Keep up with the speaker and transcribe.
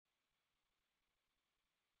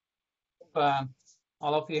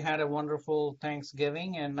all of you had a wonderful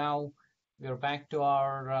Thanksgiving, and now we're back to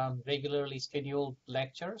our regularly scheduled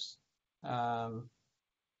lectures.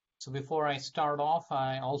 So before I start off,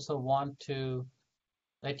 I also want to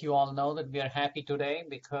let you all know that we are happy today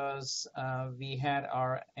because we had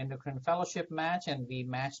our endocrine fellowship match and we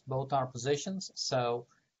matched both our positions. So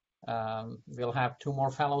we'll have 2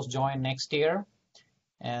 more fellows join next year,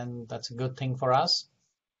 and that's a good thing for us.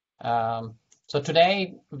 So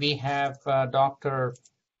today we have Dr.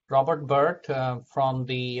 Robert Bert from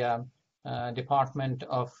the Department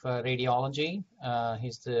of Radiology.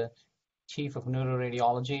 He's the Chief of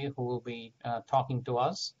Neuroradiology who will be talking to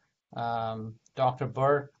us. Dr.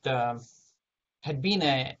 Bert had been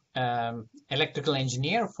an electrical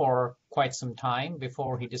engineer for quite some time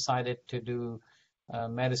before he decided to do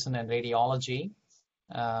medicine and radiology,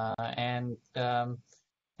 and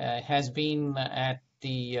has been at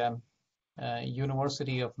the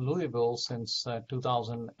University of Louisville since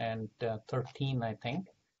 2013, I think.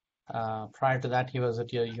 Prior to that, he was at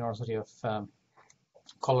the University of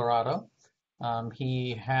Colorado.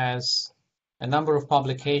 He has a number of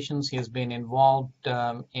publications. He has been involved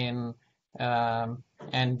in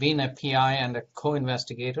and been a PI and a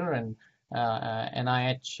co-investigator in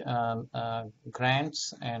NIH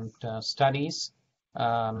grants and studies.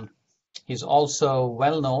 He's also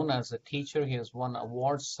well known as a teacher. He has won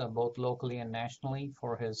awards both locally and nationally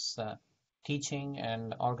for his teaching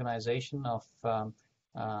and organization of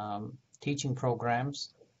teaching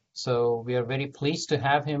programs. So we are very pleased to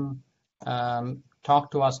have him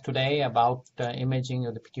talk to us today about imaging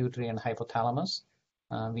of the pituitary and hypothalamus.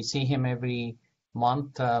 We see him every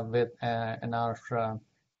month in our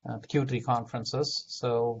pituitary conferences.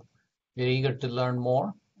 So we're eager to learn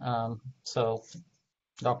more. So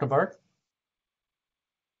Dr. Bert?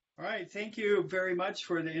 All right, thank you very much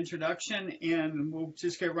for the introduction, and we'll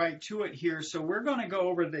just get right to it here. So we're going to go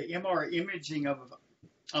over the MR imaging of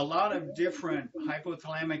a lot of different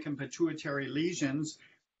hypothalamic and pituitary lesions,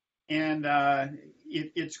 and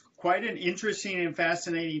it's quite an interesting and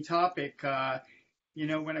fascinating topic. You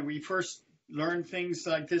know, when we first learn things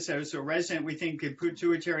like this as a resident, we think the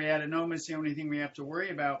pituitary adenoma is the only thing we have to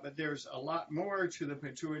worry about, but there's a lot more to the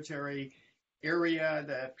pituitary area,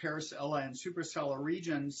 the Parasellar and suprasellar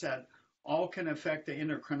regions that all can affect the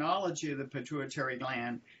endocrinology of the pituitary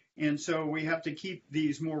gland. And so we have to keep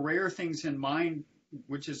these more rare things in mind,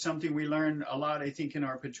 which is something we learn a lot, I think, in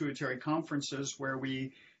our pituitary conferences where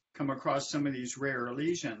we come across some of these rare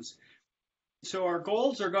lesions. So our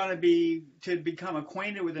goals are going to be to become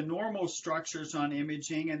acquainted with the normal structures on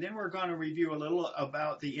imaging, and then we're going to review a little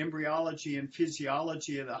about the embryology and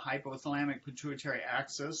physiology of the hypothalamic pituitary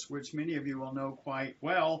axis, which many of you will know quite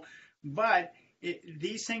well. But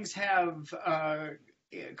these things have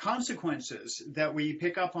consequences that we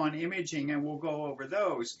pick up on imaging, and we'll go over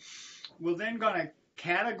those. We're then going to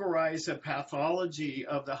categorize the pathology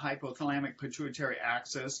of the hypothalamic pituitary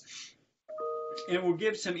axis, and we'll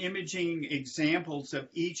give some imaging examples of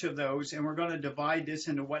each of those, and we're going to divide this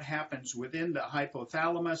into what happens within the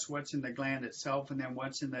hypothalamus, what's in the gland itself, and then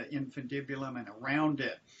what's in the infundibulum and around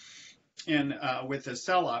it, and with the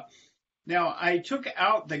Sella. Now, I took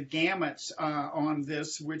out the gamuts on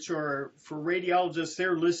this, which are, for radiologists,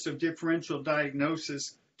 their list of differential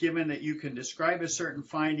diagnosis. Given that you can describe a certain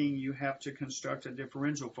finding, you have to construct a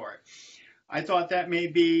differential for it. I thought that may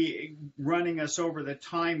be running us over the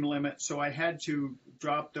time limit, so I had to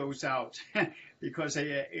drop those out because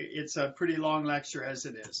it's a pretty long lecture as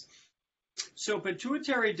it is. So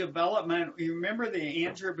pituitary development, you remember the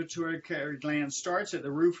anterior pituitary gland starts at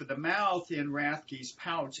the roof of the mouth in Rathke's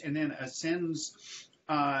pouch and then ascends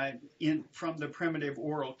from the primitive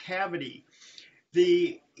oral cavity.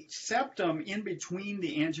 The septum in between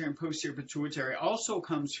the anterior and posterior pituitary also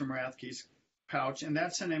comes from Rathke's pouch, and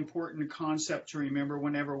that's an important concept to remember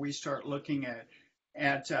whenever we start looking at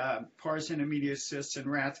pars intermedia cysts and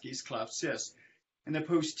Rathke's cleft cyst. And the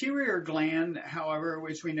posterior gland, however,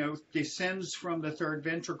 which we know descends from the third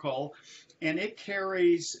ventricle, and it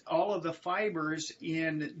carries all of the fibers,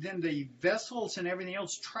 and then the vessels and everything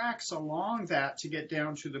else tracks along that to get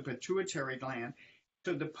down to the pituitary gland.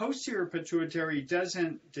 So the posterior pituitary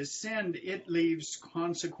doesn't descend, it leaves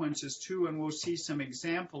consequences too, and we'll see some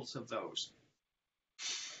examples of those.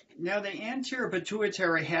 Now, the anterior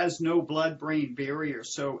pituitary has no blood-brain barrier,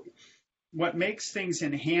 so what makes things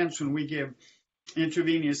enhanced when we give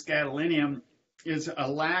intravenous gadolinium is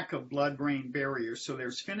a lack of blood-brain barrier. So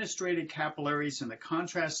there's fenestrated capillaries, and the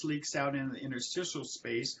contrast leaks out in the interstitial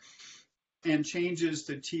space and changes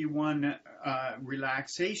the T1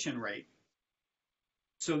 relaxation rate.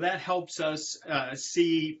 So that helps us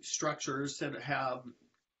see structures that have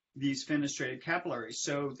these fenestrated capillaries.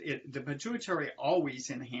 So the pituitary always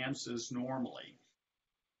enhances normally.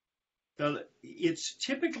 It's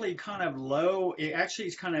typically kind of low. It actually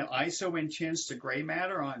is kind of iso-intense to gray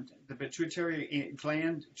matter on the pituitary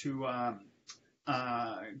gland to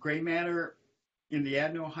gray matter in the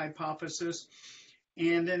adenohypophysis.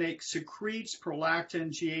 And then it secretes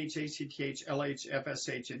prolactin, GH, ACTH, LH,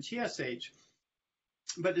 FSH, and TSH.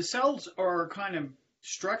 But the cells are kind of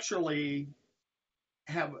structurally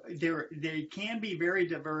they can be very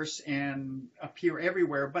diverse and appear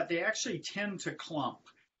everywhere, but they actually tend to clump.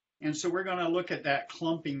 And so we're going to look at that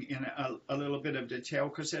clumping in a little bit of detail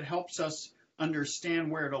because it helps us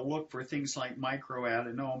understand where to look for things like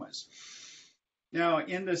microadenomas. Now,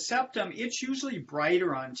 in the septum, it's usually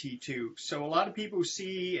brighter on T2. So a lot of people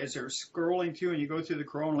see as they're scrolling through and you go through the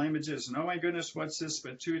coronal images, and oh my goodness, what's this?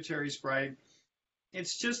 Pituitary's bright.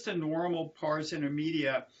 It's just a normal pars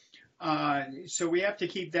intermedia. So we have to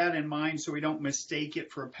keep that in mind so we don't mistake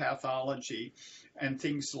it for pathology and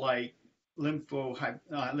things like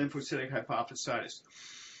lymphocytic hypophysitis.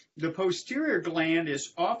 The posterior gland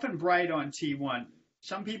is often bright on T1.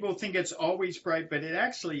 Some people think it's always bright, but it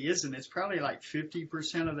actually isn't. It's probably like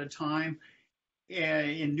 50% of the time.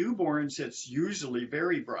 In newborns, it's usually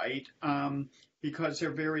very bright because they're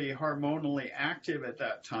very hormonally active at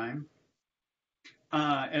that time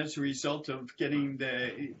as a result of getting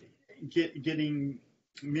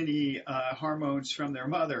many hormones from their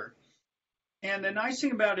mother. And the nice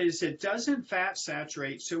thing about it is it doesn't fat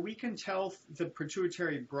saturate, so we can tell the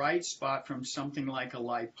pituitary bright spot from something like a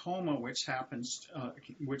lipoma, which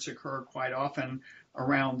occur quite often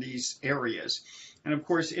around these areas. And of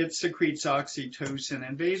course, it secretes oxytocin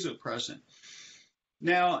and vasopressin.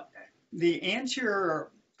 Now, the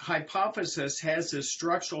anterior hypophysis has this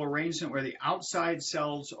structural arrangement where the outside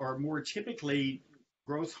cells are more typically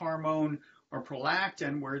growth hormone or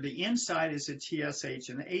prolactin, where the inside is a TSH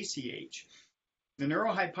and the ACH. The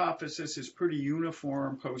neurohypophysis is pretty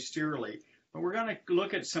uniform posteriorly, but we're going to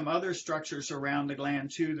look at some other structures around the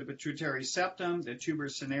gland too, the pituitary septum, the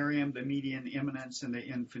tuberous cinereum, the median eminence, and the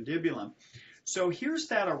infundibulum. So here's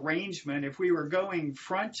that arrangement. If we were going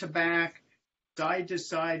front to back, side to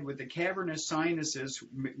side with the cavernous sinuses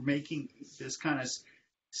making this kind of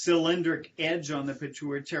cylindric edge on the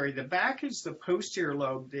pituitary, the back is the posterior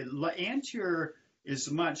lobe. The anterior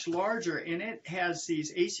is much larger, and it has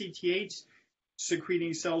these ACTH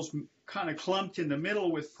secreting cells kind of clumped in the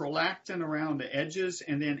middle with prolactin around the edges,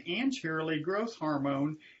 and then anteriorly growth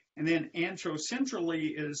hormone, and then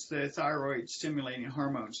anterocentrally is the thyroid stimulating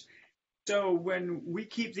hormones. So when we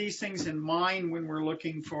keep these things in mind when we're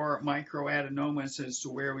looking for microadenomas as to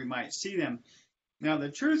where we might see them. Now, the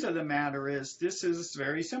truth of the matter is this is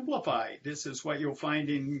very simplified. This is what you'll find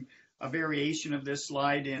in a variation of this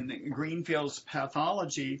slide in Greenfield's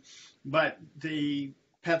pathology, but the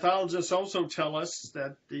pathologists also tell us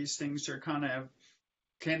that these things are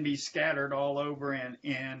can be scattered all over, and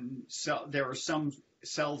there are some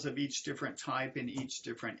cells of each different type in each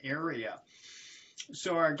different area.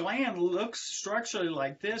 So our gland looks structurally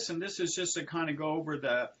like this, and this is just to kind of go over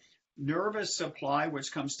the nervous supply,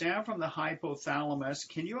 which comes down from the hypothalamus.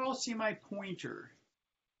 Can you all see my pointer?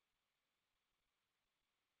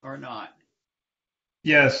 Or not?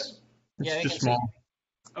 Yes, Yeah, it's you just can see. small.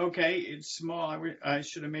 Okay, it's small. I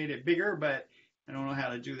should have made it bigger, but I don't know how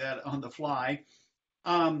to do that on the fly.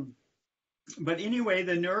 But anyway,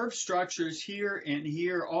 the nerve structures here and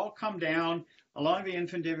here all come down along the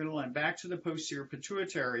infundibulum and back to the posterior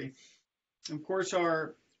pituitary. Of course,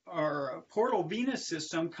 our portal venous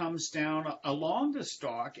system comes down along the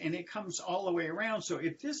stalk, and it comes all the way around. So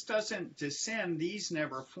if this doesn't descend, these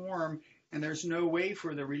never form, and there's no way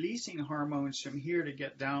for the releasing hormones from here to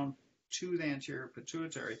get down to the anterior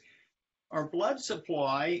pituitary. Our blood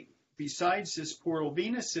supply, besides this portal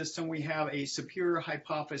venous system, we have a superior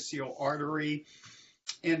hypophyseal artery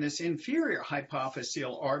and this inferior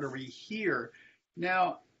hypophyseal artery here.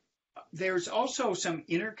 Now, there's also some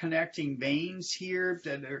interconnecting veins here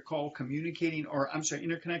that are called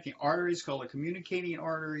interconnecting arteries called the communicating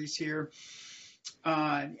arteries here.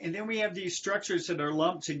 And then we have these structures that are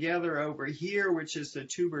lumped together over here, which is the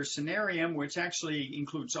tuberous cinereum, which actually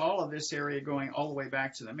includes all of this area going all the way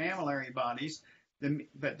back to the mammillary bodies.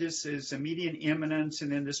 But this is the median eminence,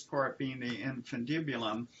 and then this part being the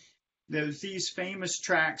infundibulum. These famous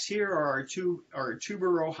tracts here are our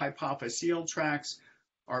tuberohypophyseal tracts,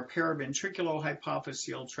 our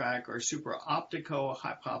paraventriculohypophyseal tract, our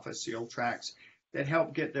supraopticohypophyseal tracts that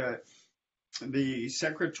help get the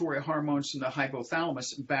secretory hormones from the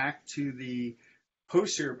hypothalamus back to the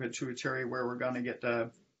posterior pituitary, where we're going to get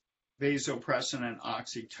the vasopressin and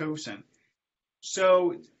oxytocin.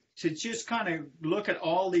 So to just kind of look at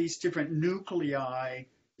all these different nuclei.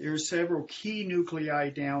 There are several key nuclei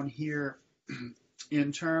down here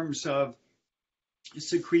in terms of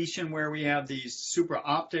secretion, where we have these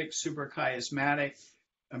supraoptic, suprachiasmatic,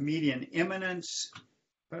 a median eminence.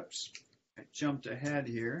 Oops, I jumped ahead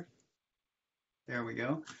here. There we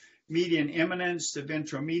go. Median eminence, the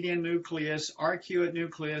ventromedian nucleus, arcuate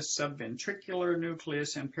nucleus, subventricular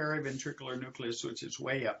nucleus, and periventricular nucleus, which is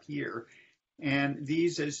way up here. And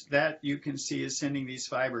these is that you can see is sending these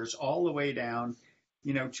fibers all the way down,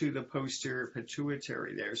 to the posterior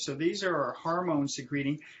pituitary there. So these are our hormone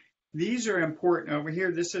secreting. These are important over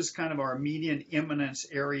here. This is kind of our median eminence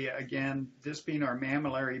area again, this being our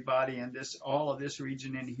mammillary body, and this all of this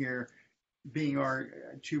region in here being our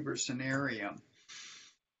tuberosinium.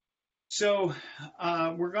 So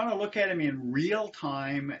we're going to look at them in real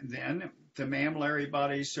time then. The mammillary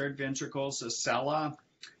bodies, third ventricles, the sella,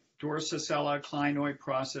 dorsocella, clinoid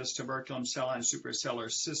process, tuberculum, sella, and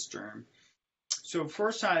suprasellar cistern. So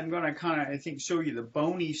first I'm going to kind of, I think, show you the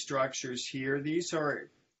bony structures here.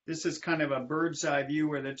 This is kind of a bird's eye view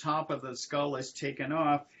where the top of the skull is taken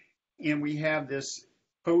off, and we have the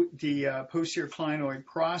posterior clinoid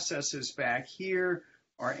processes back here.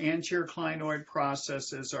 Our anterior clinoid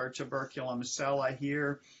processes are tuberculum, sella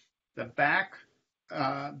here. The back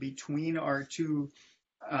between our two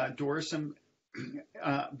dorsum,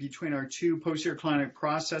 between our two posterior clinoid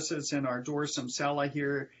processes and our dorsum sella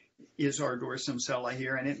here is our dorsum sella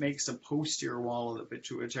here, and it makes the posterior wall of the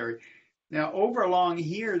pituitary. Now over along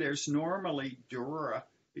here, there's normally dura,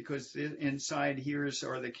 because inside here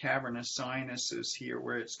are the cavernous sinuses here,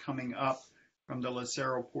 where it's coming up from the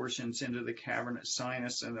laceral portions into the cavernous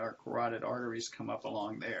sinus, and our carotid arteries come up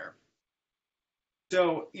along there.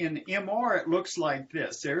 So in MR, it looks like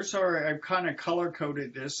this. I've kind of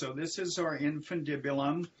color-coded this. So this is our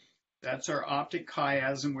infundibulum. That's our optic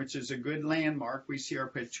chiasm, which is a good landmark. We see our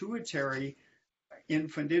pituitary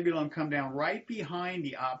infundibulum come down right behind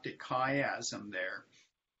the optic chiasm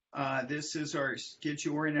there. This is our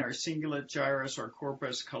Schiziorin, our cingulate gyrus, our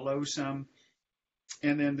corpus callosum.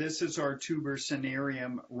 And then this is our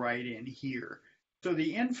tuberosinium right in here. So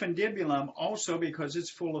the infundibulum also, because it's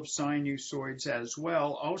full of sinusoids as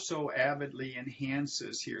well, also avidly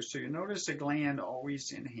enhances here. So you notice the gland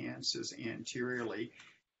always enhances anteriorly.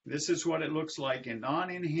 This is what it looks like in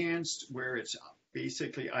non-enhanced, where it's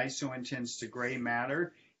basically isointense to gray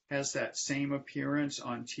matter, has that same appearance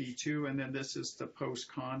on T2. And then this is the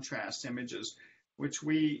post-contrast images, which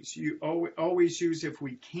we always use if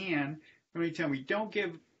we can. The only time we don't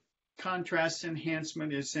give contrast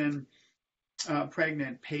enhancement is in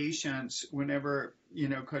pregnant patients, whenever,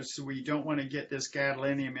 because we don't want to get this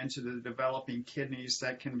gadolinium into the developing kidneys.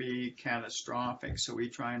 That can be catastrophic, so we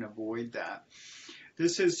try and avoid that.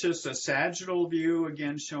 This is just a sagittal view,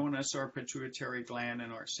 again, showing us our pituitary gland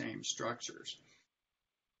and our same structures.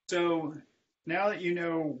 So now that you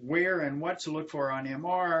know where and what to look for on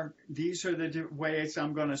MR, these are the ways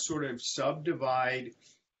I'm going to sort of subdivide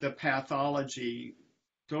the pathology.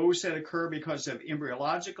 Those that occur because of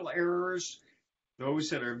embryological errors, those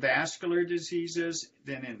that are vascular diseases,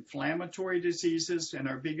 then inflammatory diseases, and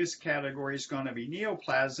our biggest category is going to be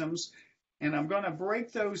neoplasms. And I'm going to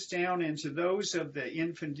break those down into those of the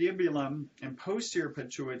infundibulum and posterior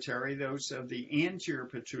pituitary, those of the anterior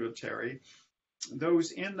pituitary,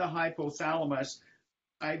 those in the hypothalamus.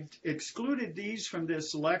 I've excluded these from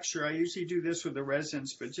this lecture. I usually do this with the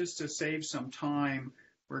residents, but just to save some time,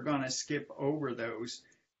 we're going to skip over those.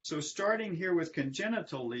 So starting here with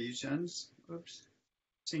congenital lesions, oops,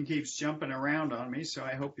 this thing keeps jumping around on me, so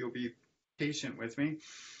I hope you'll be patient with me.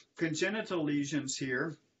 Congenital lesions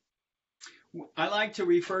here, I like to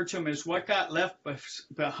refer to them as what got left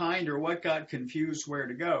behind or what got confused where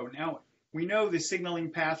to go. Now, we know the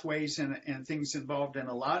signaling pathways and things involved in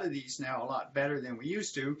a lot of these now a lot better than we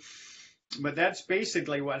used to, but that's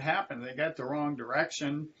basically what happened. They got the wrong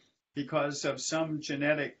direction because of some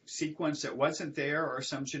genetic sequence that wasn't there or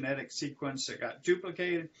some genetic sequence that got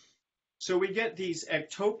duplicated. So we get these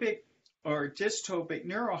ectopic or dystopic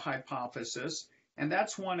neurohypophysis, and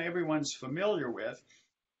that's one everyone's familiar with.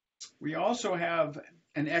 We also have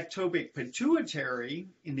an ectopic pituitary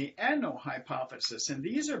in the adenohypophysis, and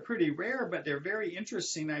these are pretty rare, but they're very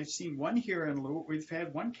interesting. I've seen one here in Louisville. We've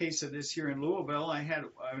had one case of this here in Louisville. I had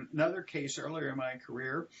another case earlier in my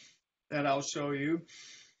career that I'll show you.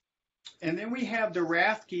 And then we have the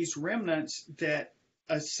Rathke's remnants that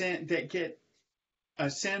ascend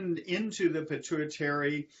into the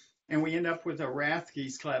pituitary, and we end up with a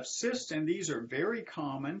Rathke's cleft cyst, and these are very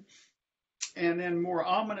common. And then more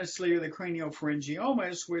ominously are the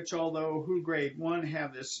craniopharyngiomas, which although WHO grade 1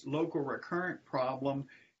 have this local recurrent problem,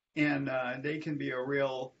 and they can be a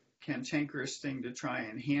real cantankerous thing to try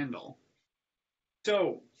and handle.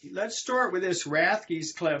 So let's start with this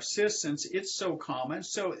Rathke's cleft cyst, since it's so common.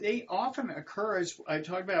 So they often occur, as I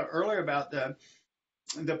talked about earlier, about the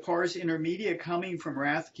pars intermedia coming from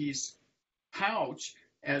Rathke's pouch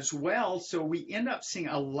as well. So we end up seeing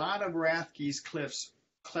a lot of Rathke's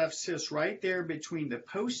cleft cysts right there between the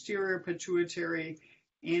posterior pituitary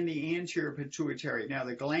and the anterior pituitary. Now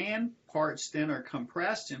the gland parts then are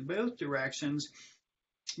compressed in both directions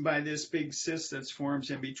by this big cyst that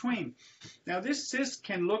forms in between. Now this cyst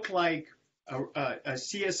can look like a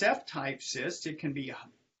CSF type cyst. It can be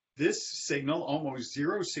this signal, almost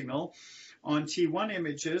zero signal on T1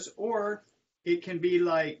 images, or it can be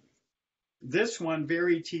like this one,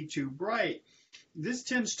 very T2 bright. This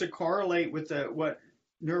tends to correlate with what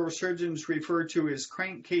neurosurgeons refer to as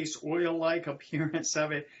crankcase oil-like appearance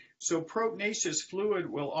of it. So proteinaceous fluid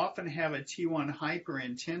will often have a T1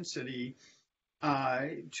 hyperintensity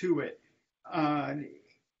to it.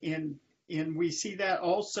 And we see that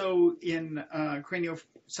also in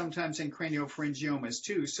sometimes in craniopharyngiomas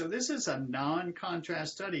too. So this is a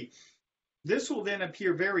non-contrast study. This will then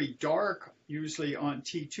appear very dark, usually on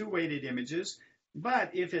T2 weighted images,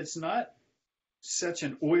 but if it's not such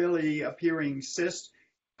an oily appearing cyst,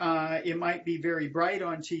 it might be very bright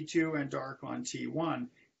on T2 and dark on T1.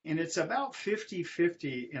 And it's about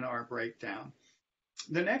 50-50 in our breakdown.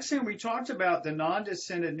 The next thing we talked about, the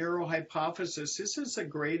non-descended neurohypophysis. This is a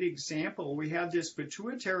great example. We have this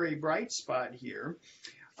pituitary bright spot here.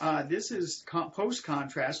 This is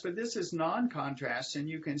post-contrast, but this is non-contrast, and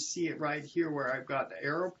you can see it right here where I've got the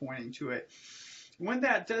arrow pointing to it. When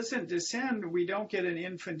that doesn't descend, we don't get an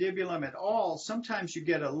infundibulum at all. Sometimes you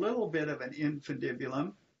get a little bit of an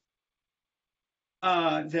infundibulum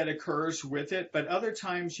that occurs with it, but other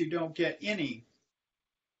times you don't get any.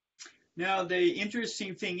 Now, the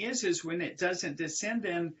interesting thing is when it doesn't descend,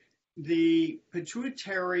 then the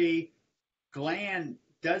pituitary gland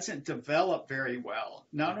doesn't develop very well.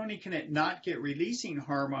 Not only can it not get releasing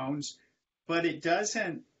hormones, but it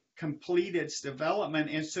doesn't complete its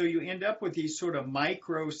development, and so you end up with these sort of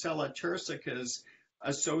micro Sella tursicas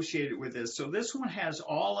associated with this. So this one has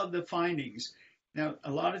all of the findings. Now,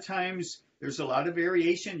 a lot of times there's a lot of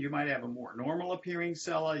variation. You might have a more normal appearing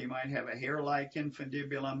Sella, you might have a hair-like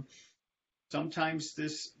infundibulum. Sometimes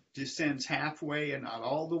this descends halfway and not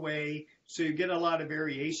all the way. So you get a lot of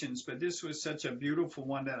variations, but this was such a beautiful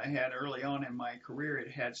one that I had early on in my career.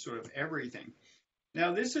 It had sort of everything.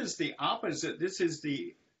 Now this is the opposite. This is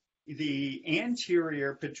the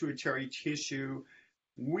anterior pituitary tissue.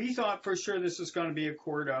 We thought for sure this was going to be a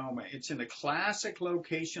chordoma. It's in the classic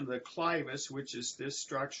location of the clivus, which is this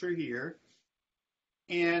structure here.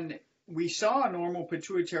 And we saw a normal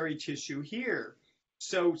pituitary tissue here.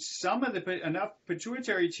 So enough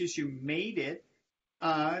pituitary tissue made it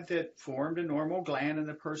that formed a normal gland, and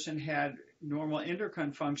the person had normal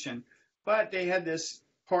endocrine function. But they had this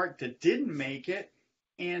part that didn't make it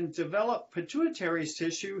and developed pituitary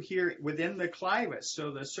tissue here within the clivus. So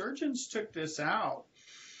the surgeons took this out,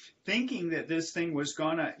 thinking that this thing was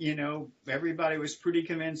gonna, everybody was pretty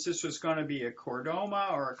convinced this was gonna be a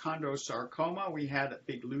chordoma or a chondrosarcoma. We had a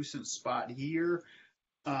big lucent spot here.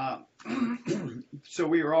 So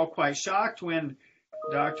we were all quite shocked when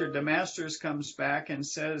Dr. DeMasters comes back and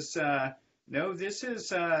says, no, this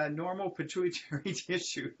is normal pituitary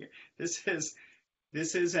tissue. This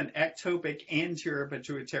is an ectopic anterior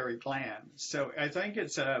pituitary gland. So I think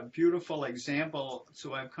it's a beautiful example,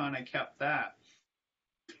 so I've kind of kept that.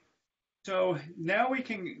 So now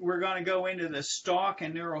we're going to go into the stalk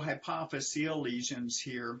and neurohypophyseal lesions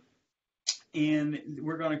here. And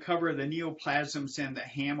we're going to cover the neoplasms and the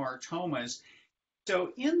hamartomas.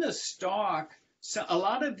 So in the stalk, a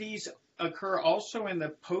lot of these occur also in the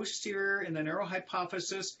posterior, in the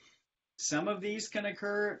neurohypophysis. Some of these can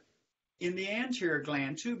occur in the anterior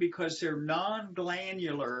gland too, because they're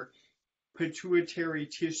non-glandular pituitary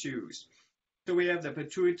tissues. So we have the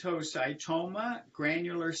pituitocytoma,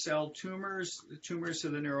 granular cell tumors, the tumors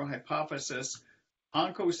of the neurohypophysis,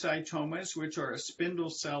 oncocytomas, which are a spindle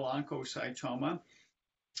cell oncocytoma.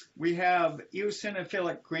 We have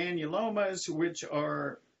eosinophilic granulomas, which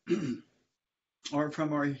are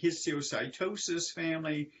from our histiocytosis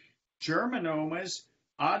family. Germinomas,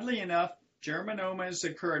 oddly enough, germinomas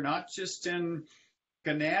occur not just in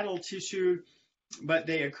gonadal tissue, but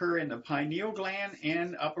they occur in the pineal gland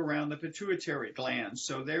and up around the pituitary gland.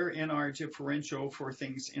 So they're in our differential for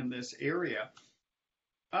things in this area.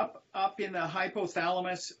 Up in the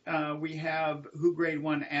hypothalamus, we have WHO grade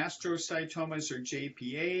 1 astrocytomas or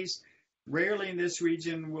JPAs. Rarely in this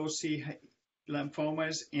region we'll see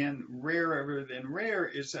lymphomas, and rarer than rare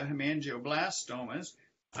is the hemangioblastomas.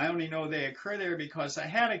 I only know they occur there because I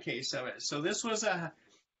had a case of it. So this was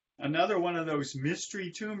another one of those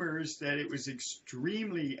mystery tumors that it was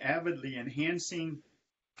extremely avidly enhancing.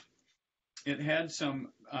 It had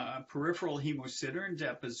some peripheral hemosiderin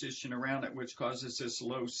deposition around it, which causes this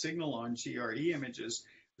low signal on GRE images.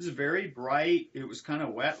 It was very bright. It was kind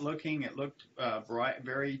of wet looking. It looked bright,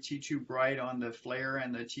 very T2 bright on the flare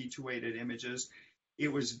and the T2 weighted images.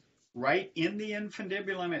 It was right in the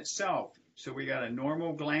infundibulum itself. So we got a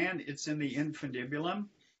normal gland. It's in the infundibulum.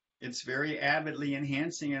 It's very avidly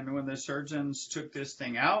enhancing. And when the surgeons took this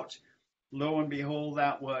thing out, lo and behold,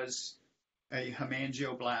 that was a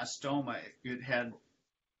hemangioblastoma.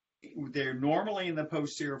 They're normally in the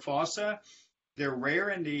posterior fossa. They're rare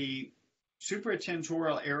in the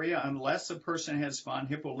supratentorial area unless a person has von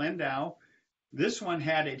Hippel-Lindau. This one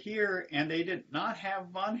had it here, and they did not have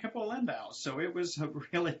von Hippel-Lindau. So it was a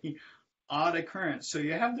really odd occurrence. So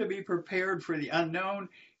you have to be prepared for the unknown.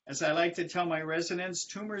 As I like to tell my residents,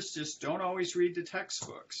 tumors just don't always read the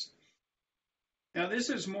textbooks. Now, this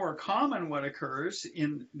is more common what occurs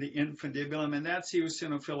in the infundibulum, and that's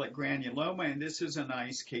eosinophilic granuloma, and this is a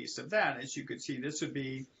nice case of that. As you could see, this would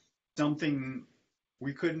be something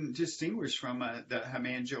we couldn't distinguish from the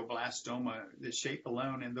hemangioblastoma, the shape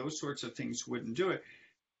alone, and those sorts of things wouldn't do it.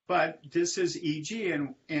 But this is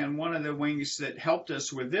EG, and one of the things that helped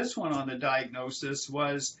us with this one on the diagnosis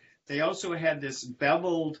was they also had this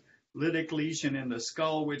beveled lytic lesion in the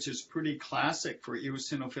skull, which is pretty classic for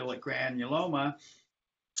eosinophilic granuloma.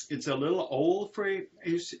 It's a little old for EG,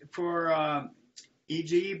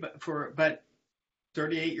 but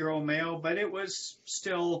 38-year-old male, but it was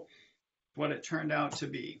still what it turned out to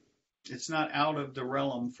be. It's not out of the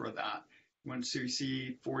realm for that. Once we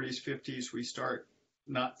see 40s, 50s, we start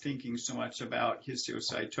not thinking so much about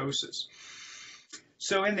histiocytosis.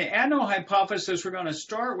 So in the adeno hypothesis, we're going to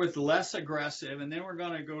start with less aggressive, and then we're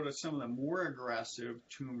going to go to some of the more aggressive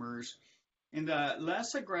tumors. In the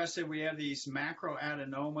less aggressive, we have these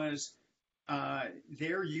macroadenomas.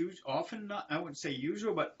 They're often not, I wouldn't say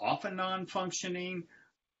usual, but often non-functioning.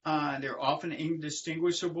 They're often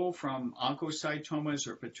indistinguishable from oncocytomas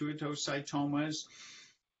or pituitocytomas.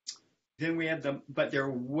 Then we have but they're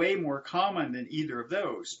way more common than either of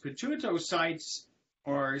those. Pituitocytes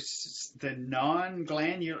or the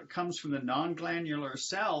non-glandular, comes from the non-glandular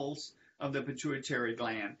cells of the pituitary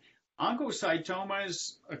gland.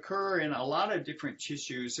 Oncocytomas occur in a lot of different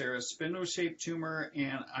tissues. They're a spindle-shaped tumor,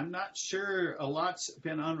 and I'm not sure a lot's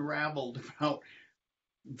been unraveled about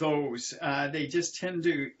those. They just tend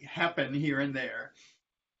to happen here and there.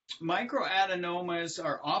 Microadenomas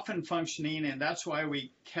are often functioning, and that's why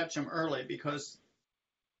we catch them early, because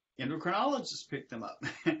endocrinologists pick them up.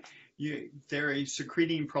 They're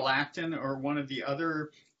secreting prolactin or one of the other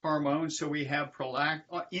hormones. So we have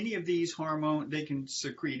any of these hormones, they can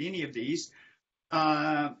secrete any of these.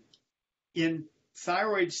 In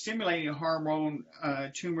thyroid stimulating hormone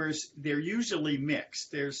tumors, they're usually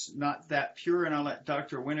mixed. There's not that pure, and I'll let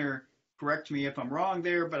Dr. Winter correct me if I'm wrong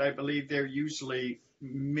there, but I believe they're usually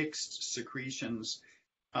mixed secretions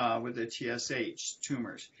with the TSH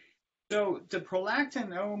tumors. So the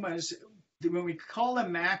prolactinomas, when we call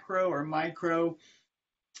them macro or micro,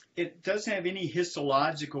 it doesn't have any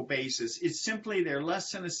histological basis. It's simply they're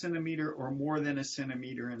less than a centimeter or more than a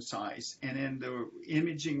centimeter in size. And in the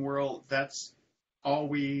imaging world, that's all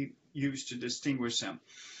we use to distinguish them.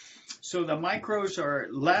 So the micros are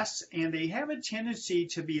less, and they have a tendency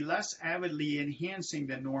to be less avidly enhancing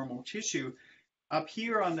than normal tissue. Up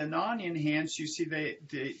here on the non-enhanced, you see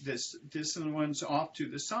this one's off to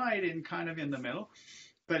the side and kind of in the middle.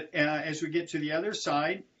 But as we get to the other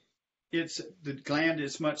side, the gland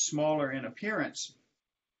is much smaller in appearance.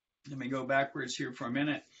 Let me go backwards here for a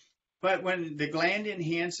minute. But when the gland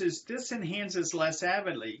enhances, this enhances less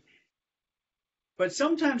avidly. But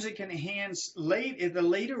sometimes it can enhance late. The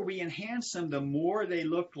later we enhance them, the more they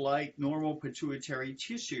look like normal pituitary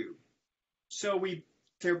tissue. So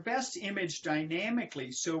they're best imaged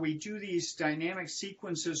dynamically. So we do these dynamic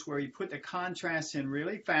sequences where we put the contrast in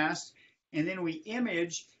really fast, and then we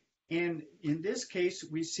image. And in this case,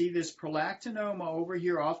 we see this prolactinoma over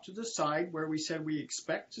here off to the side where we said we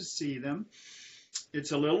expect to see them.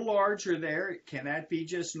 It's a little larger there. Can that be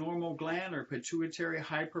just normal gland or pituitary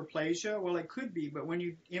hyperplasia? Well, it could be, but when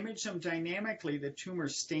you image them dynamically, the tumor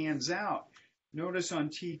stands out. Notice on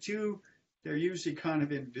T2, they're usually kind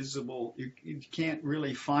of invisible. You can't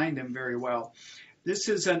really find them very well. This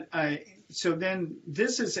is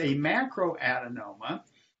this is a macroadenoma,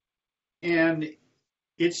 and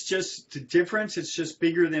it's just the difference. It's just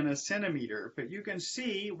bigger than a centimeter. But you can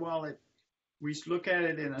see, while we look at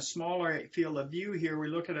it in a smaller field of view here, we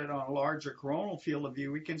look at it on a larger coronal field of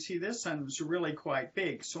view, we can see this one's really quite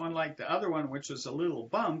big. So unlike the other one, which was a little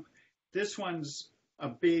bump, this one's a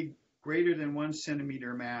big, greater than 1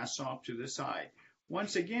 centimeter mass off to the side.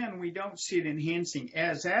 Once again, we don't see it enhancing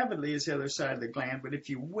as avidly as the other side of the gland, but if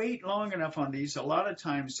you wait long enough on these, a lot of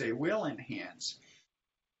times they will enhance.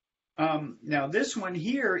 Now this one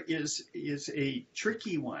here is a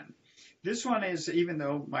tricky one. This one is, even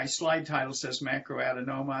though my slide title says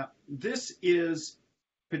macroadenoma, this is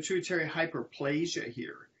pituitary hyperplasia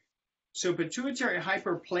here. So pituitary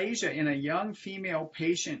hyperplasia in a young female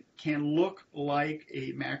patient can look like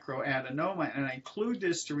a macroadenoma, and I include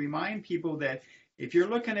this to remind people that if you're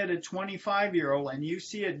looking at a 25-year-old and you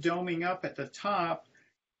see it doming up at the top,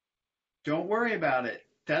 don't worry about it.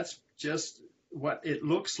 That's just what it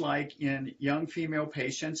looks like in young female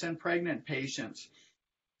patients and pregnant patients,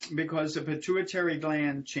 because the pituitary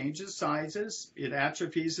gland changes sizes. It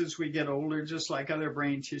atrophies as we get older, just like other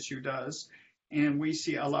brain tissue does, and we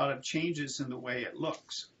see a lot of changes in the way it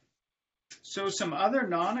looks. So some other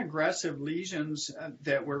non-aggressive lesions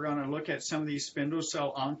that we're going to look at, some of these spindle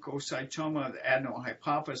cell oncocytoma, the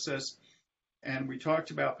adenohypophysis, and we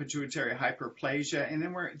talked about pituitary hyperplasia, and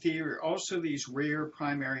then there are also these rare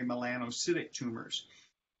primary melanocytic tumors.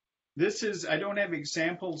 This is, I don't have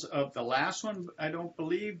examples of the last one, I don't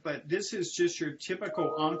believe, but this is just your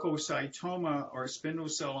typical oncocytoma or spindle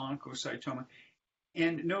cell oncocytoma.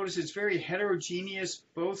 And notice it's very heterogeneous,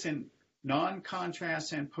 both in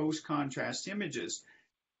non-contrast and post-contrast images.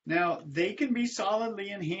 Now, they can be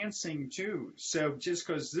solidly enhancing too. So just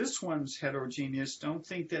because this one's heterogeneous, don't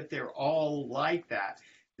think that they're all like that.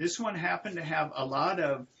 This one happened to have a lot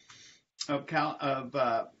of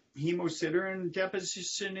hemosiderin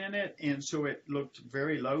deposition in it, and so it looked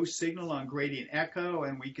very low signal on gradient echo,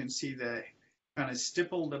 and we can see the kind of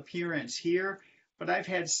stippled appearance here. But I've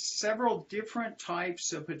had several different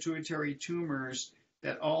types of pituitary tumors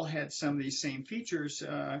that all had some of these same features,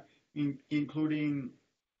 including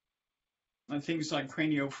things like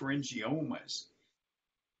craniopharyngiomas.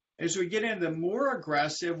 As we get into the more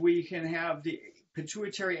aggressive, we can have the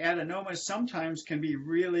pituitary adenomas sometimes can be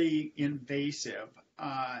really invasive.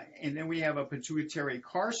 And then we have a pituitary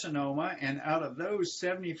carcinoma, and out of those,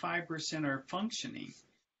 75% are functioning.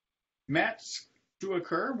 METs do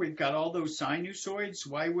occur. We've got all those sinusoids.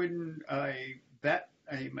 Why wouldn't a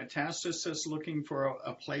metastasis looking for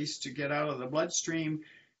a place to get out of the bloodstream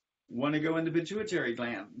want to go in the pituitary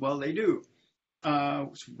gland? Well, they do.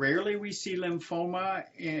 Rarely we see lymphoma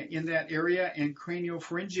in that area, and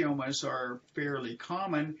craniopharyngiomas are fairly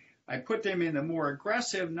common. I put them in the more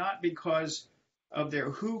aggressive, not because of their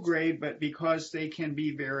WHO grade, but because they can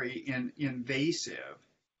be very invasive.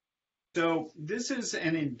 So this is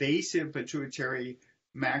an invasive pituitary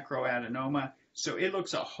macroadenoma. So it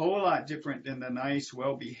looks a whole lot different than the nice,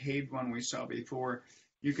 well-behaved one we saw before.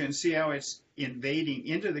 You can see how it's invading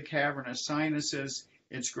into the cavernous sinuses.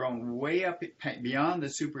 It's grown way up beyond the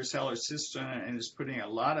suprasellar system and is putting a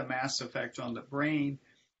lot of mass effect on the brain.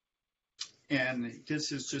 And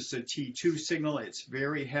this is just a T2 signal. It's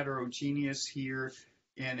very heterogeneous here,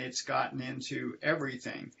 and it's gotten into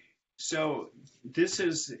everything. So this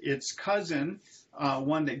is its cousin,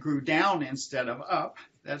 one that grew down instead of up.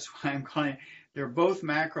 That's why I'm calling it. They're both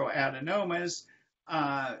macroadenomas,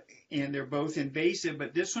 and they're both invasive,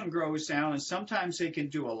 but this one grows down, and sometimes they can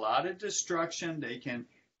do a lot of destruction. They can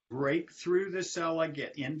break through the sella,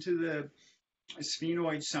 get into the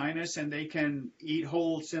sphenoid sinus, and they can eat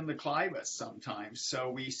holes in the clivus sometimes. So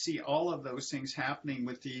we see all of those things happening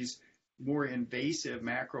with these more invasive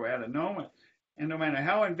macroadenomas. And no matter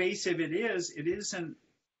how invasive it is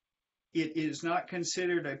not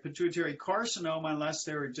considered a pituitary carcinoma unless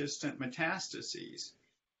there are distant metastases.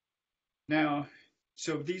 Now,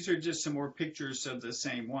 so these are just some more pictures of the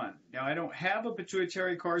same one. Now, I don't have a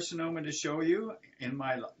pituitary carcinoma to show you. In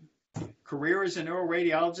my career as a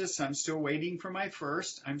neuroradiologist, I'm still waiting for my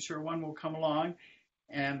first. I'm sure one will come along,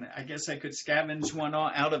 and I guess I could scavenge one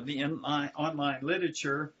out of the online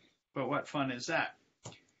literature, but what fun is that?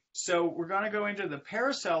 So we're going to go into the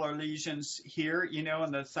parasellar lesions here, in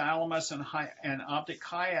the thalamus and optic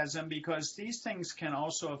chiasm, because these things can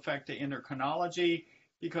also affect the endocrinology,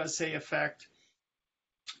 because they affect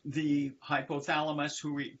the hypothalamus,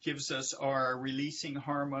 who gives us our releasing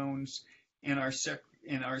hormones and our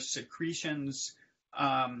secretions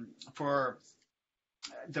for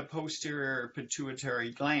the posterior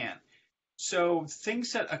pituitary gland. So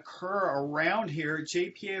things that occur around here,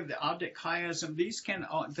 JPA of the optic chiasm,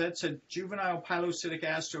 that's a juvenile pilocytic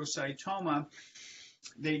astrocytoma.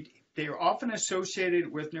 They are often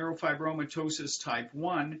associated with neurofibromatosis type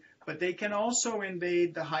 1, but they can also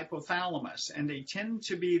invade the hypothalamus, and they tend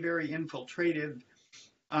to be very infiltrative.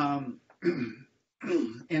 And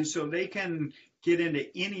so they can get into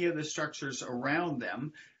any of the structures around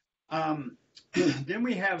them. Then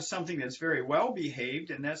we have something that's very well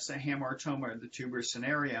behaved, and that's the hamartoma of the tuber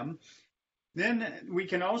cinereum. Then we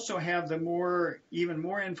can also have the even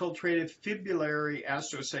more infiltrative fibrillary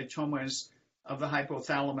astrocytomas of the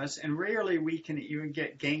hypothalamus, and rarely we can even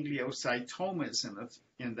get gangliocytomas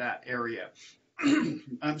in that area.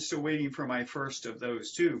 I'm still waiting for my first of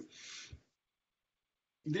those too.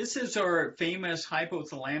 This is our famous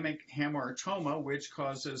hypothalamic hamartoma, which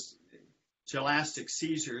causes gelastic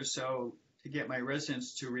seizures. So to get my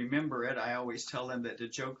residents to remember it, I always tell them that the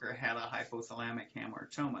Joker had a hypothalamic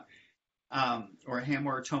hamartoma, or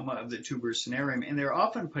hamartoma of the tuber cinereum. And they're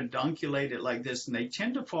often pedunculated like this, and they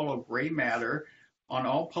tend to follow gray matter on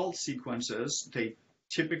all pulse sequences. They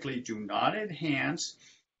typically do not enhance.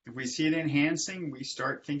 If we see it enhancing, we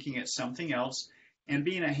start thinking it's something else. And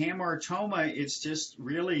being a hamartoma, it's just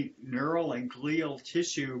really neural and glial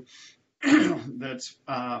tissue that's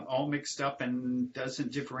all mixed up and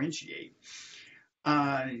doesn't differentiate.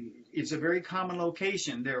 It's a very common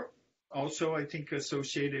location. They're also, I think,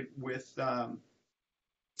 associated with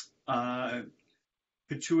other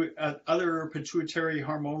pituitary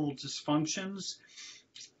hormonal dysfunctions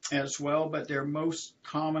as well, but they're most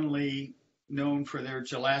commonly known for their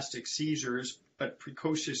gelastic seizures, but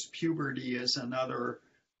precocious puberty is another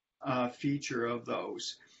feature of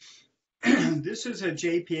those. This is a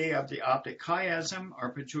JPA of the optic chiasm. Our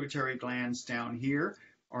pituitary glands down here.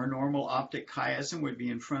 Our normal optic chiasm would be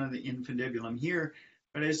in front of the infundibulum here.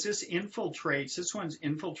 But as this infiltrates, this one's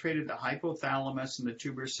infiltrated the hypothalamus and the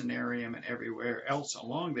tuber cinereum and everywhere else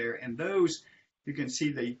along there. And those, you can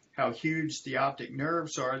see how huge the optic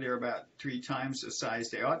nerves are. They're about 3 times the size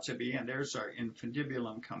they ought to be. And there's our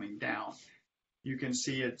infundibulum coming down. You can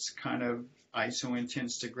see it's kind of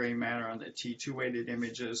iso-intense to gray matter on the T2 weighted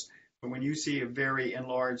images. But when you see a very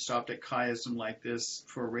enlarged optic chiasm like this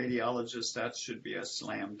for a radiologist, that should be a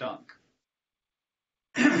slam dunk.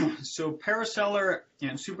 So parasellar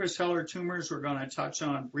and suprasellar tumors we're going to touch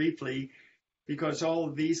on briefly because all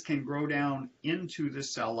of these can grow down into the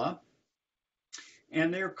sella.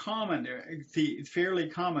 And they're common, they're fairly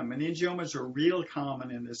common. Meningiomas are real common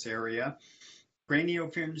in this area.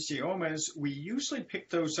 Craniopharyngiomas, we usually pick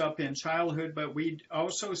those up in childhood, but we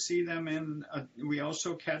also see them we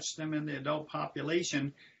also catch them in the adult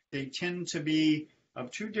population. They tend to be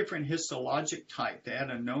of 2 different histologic types. The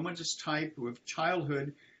adenomatous type with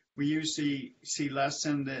childhood, we usually see less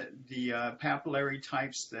than the papillary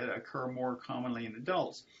types that occur more commonly in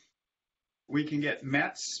adults. We can get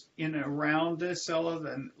mets in and around the sella,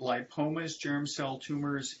 then lipomas, germ cell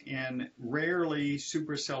tumors, and rarely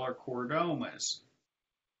suprasellar chordomas.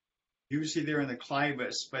 Usually they're in the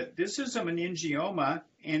clivus, but this is a meningioma,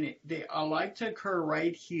 and they like to occur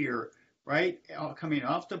right here, right, coming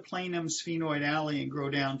off the planum sphenoidale and grow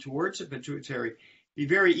down towards the pituitary. Be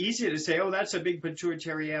very easy to say, oh, that's a big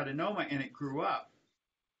pituitary adenoma, and it grew up.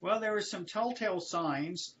 Well, there are some telltale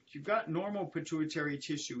signs. You've got normal pituitary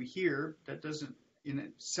tissue here. That doesn't in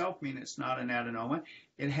itself mean it's not an adenoma.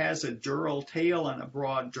 It has a dural tail and a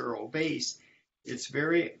broad dural base. It's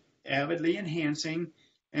very avidly enhancing.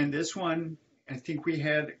 And this one, I think we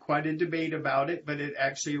had quite a debate about it, but it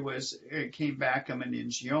came back a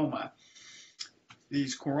meningioma.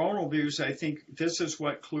 These coronal views, I think this is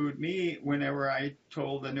what clued me whenever I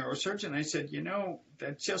told the neurosurgeon. I said,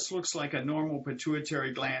 that just looks like a normal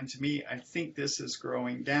pituitary gland to me. I think this is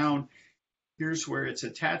growing down. Here's where its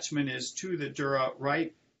attachment is to the dura,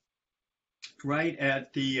 right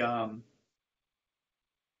at the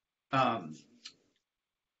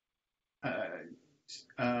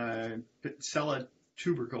Sella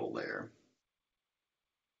tubercle there.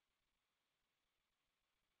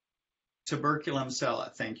 Tuberculum sella,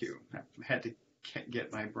 thank you. I had to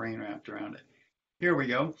get my brain wrapped around it. Here we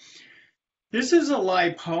go. This is a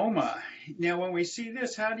lipoma. Now, when we see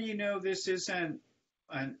this, how do you know this isn't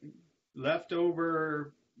a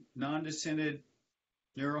leftover, non-descended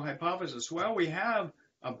neurohypophysis? Well, we have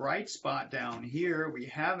a bright spot down here. We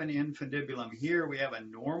have an infundibulum here. We have a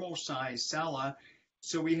normal size sella.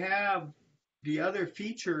 So we have the other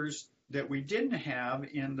features that we didn't have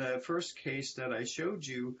in the first case that I showed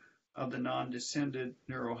you of the non-descended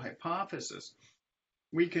neurohypophysis.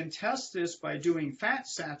 We can test this by doing fat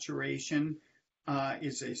saturation.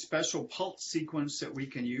 It's a special pulse sequence that we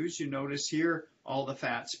can use. You notice here all the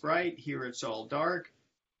fat's bright. Here it's all dark.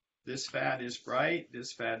 This fat is bright.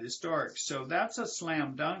 This fat is dark. So that's a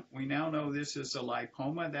slam dunk. We now know this is a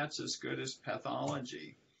lipoma. That's as good as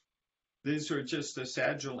pathology. These are just the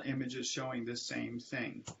sagittal images showing the same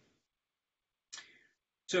thing.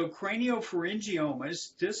 So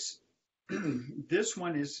craniopharyngiomas, this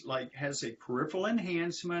one is has a peripheral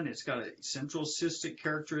enhancement. It's got a central cystic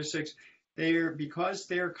characteristics. Because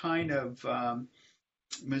they're kind of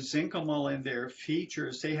mesenchymal in their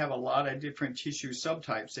features, they have a lot of different tissue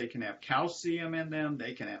subtypes. They can have calcium in them.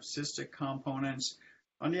 They can have cystic components.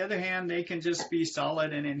 On the other hand, they can just be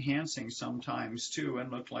solid and enhancing sometimes too,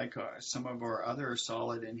 and look like some of our other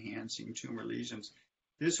solid enhancing tumor lesions.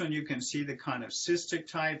 This one, you can see the kind of cystic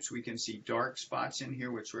types. We can see dark spots in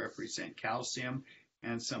here, which represent calcium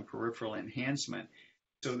and some peripheral enhancement.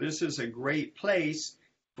 So this is a great place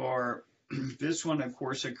for this one, of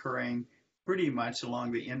course, occurring pretty much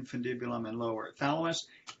along the infundibulum and lower thalamus.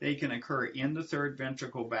 They can occur in the third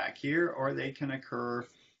ventricle back here, or they can occur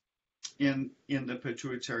in the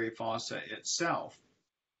pituitary fossa itself.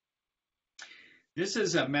 This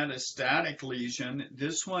is a metastatic lesion.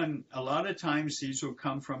 This one, a lot of times these will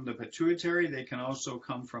come from the pituitary. They can also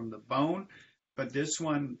come from the bone, but this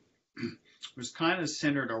one was kind of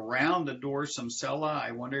centered around the dorsum sella.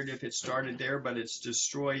 I wondered if it started there, but it's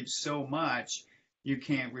destroyed so much you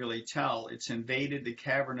can't really tell. It's invaded the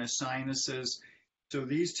cavernous sinuses. So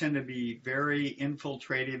these tend to be very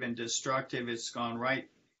infiltrative and destructive. It's gone right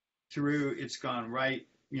through,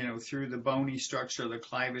 through the bony structure of the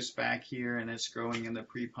clivus back here, and it's growing in the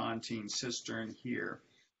prepontine cistern here.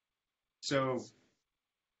 So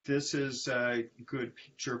this is a good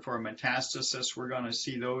picture for metastasis. We're going to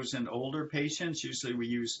see those in older patients. Usually we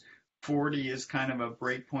use 40 as kind of a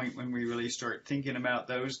break point when we really start thinking about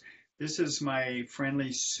those. This is my friendly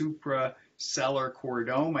suprasellar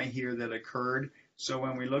chordoma here that occurred. So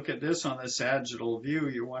when we look at this on the sagittal view,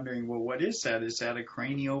 you're wondering, well, what is that? Is that a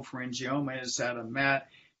craniopharyngioma? Is that a MET?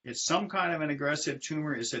 It's some kind of an aggressive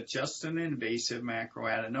tumor. Is it just an invasive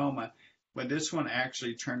macroadenoma? But this one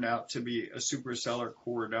actually turned out to be a suprasellar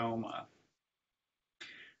chordoma.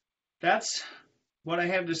 That's what I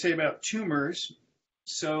have to say about tumors.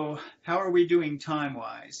 So how are we doing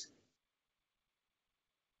time-wise?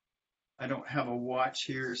 I don't have a watch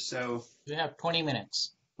here, so... You have 20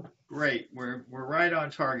 minutes. Great, we're right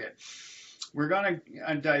on target. We're going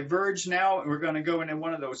to diverge now. We're going to go into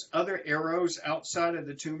one of those other arrows outside of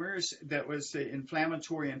the tumors. That was the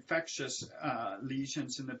inflammatory infectious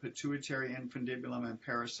lesions in the pituitary, infundibulum, and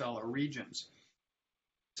parasellar regions.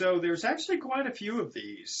 So there's actually quite a few of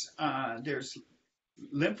these. There's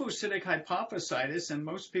lymphocytic hypophysitis, and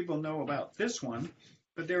most people know about this one.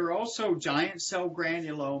 But there are also giant cell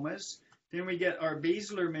granulomas. Then we get our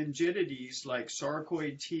basilar meningitis like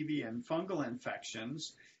sarcoid, TB, and fungal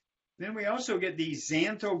infections. Then we also get these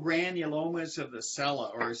xanthogranulomas of the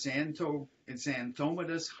Sella, or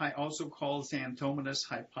xanthomatous, also called xanthomatous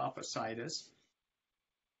hypophysitis.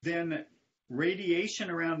 Then radiation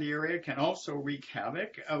around the area can also wreak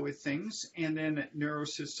havoc with things. And then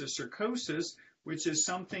neurocysticercosis, which is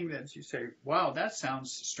something that you say, wow, that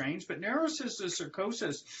sounds strange. But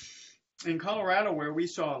neurocysticercosis in Colorado, where we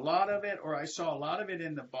saw a lot of it, or I saw a lot of it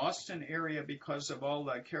in the Boston area because of all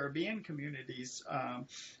the Caribbean communities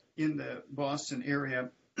in the Boston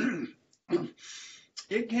area,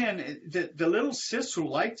 it can, the little cysts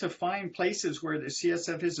will like to find places where the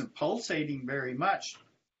CSF isn't pulsating very much,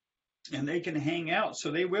 and they can hang out.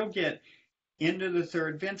 So they will get into the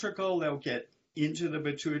third ventricle, they'll get into the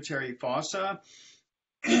pituitary fossa,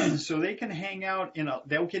 so they can hang out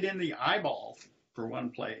they'll get in the eyeball for one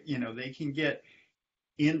place. They can get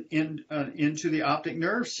into the optic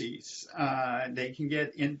nerve sheaths. They can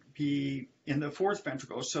get in the fourth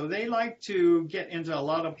ventricle. So they like to get into a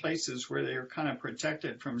lot of places where they're kind of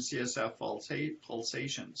protected from CSF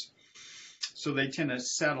pulsations. So they tend to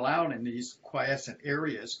settle out in these quiescent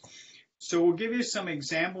areas. So we'll give you some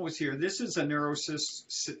examples here. This is a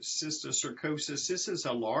neurocysticercosis. This is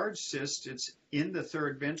a large cyst. It's in the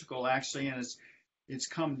third ventricle, actually, and it's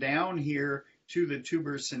come down here to the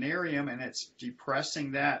tuber cinereum, and it's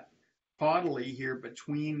depressing that caudally here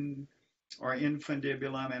between our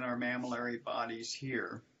infundibulum and our mammillary bodies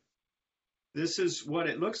here. This is what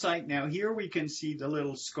it looks like. Now here we can see the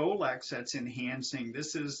little scolex that's enhancing.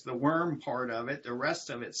 This is the worm part of it. The rest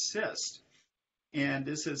of it's cyst. And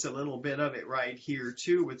this is a little bit of it right here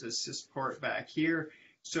too, with the cyst part back here.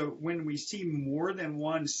 So when we see more than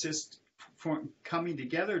one cyst coming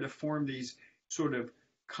together to form these sort of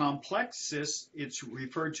complex cysts, it's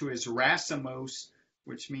referred to as racemose,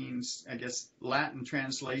 which means, I guess, Latin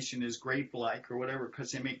translation is grape-like or whatever,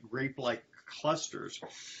 because they make grape-like clusters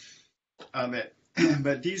of it.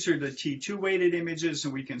 But these are the T2 weighted images,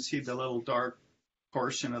 and we can see the little dark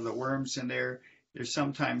portion of the worms in there. They're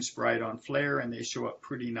sometimes bright on flare, and they show up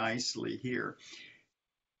pretty nicely here.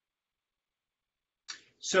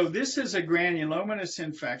 So this is a granulomatous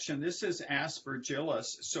infection. This is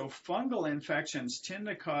aspergillus. So fungal infections tend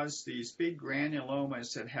to cause these big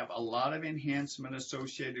granulomas that have a lot of enhancement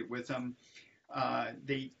associated with them.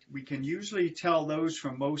 We can usually tell those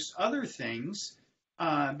from most other things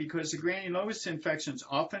because the granulomatous infections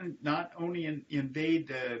often not only invade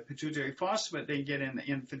the pituitary fossa, but they get in the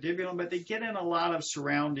infundibulum, but they get in a lot of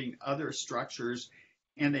surrounding other structures,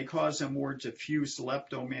 and they cause a more diffuse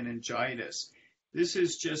leptomeningitis. This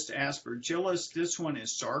is just aspergillus. This one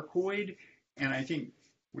is sarcoid, and I think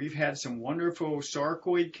we've had some wonderful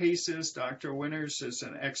sarcoid cases. Dr. Winters is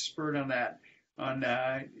an expert on that, on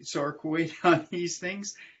sarcoid, on these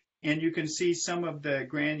things. And you can see some of the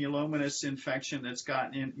granulomatous infection that's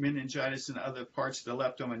gotten in meningitis in other parts of the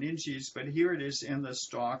leptomeninges, but here it is in the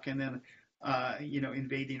stalk, and then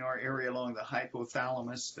invading our area along the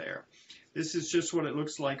hypothalamus there. This is just what it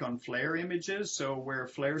looks like on flare images. So where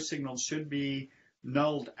flare signals should be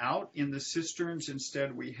nulled out in the cisterns,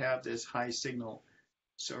 instead we have this high signal.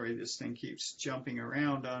 Sorry, this thing keeps jumping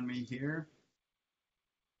around on me here.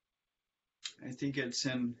 I think it's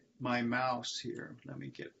in my mouse here. Let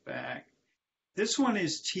me get back. This one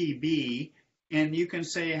is TB, and you can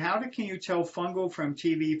say, can you tell fungal from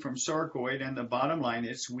TB from sarcoid? And the bottom line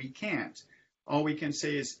is we can't. All we can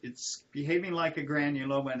say is it's behaving like a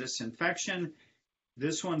granulomatous infection.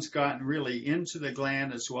 This one's gotten really into the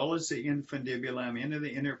gland as well as the infundibulum, into the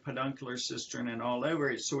inner peduncular cistern and all over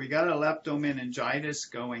it. So we got a leptomeningitis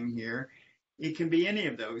going here. It can be any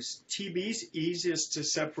of those. TB is easiest to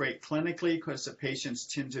separate clinically because the patients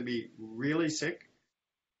tend to be really sick.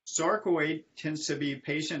 Sarcoid tends to be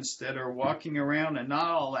patients that are walking around and not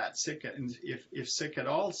all that sick, if sick at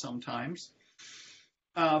all sometimes.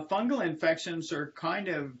 Fungal infections are kind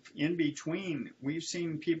of in between. We've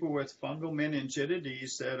seen people with fungal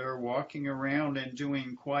meningitides that are walking around and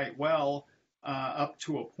doing quite well up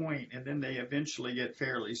to a point, and then they eventually get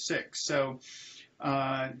fairly sick. So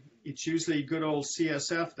it's usually good old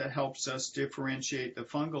CSF that helps us differentiate the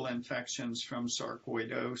fungal infections from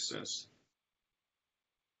sarcoidosis.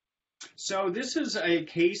 So this is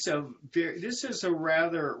a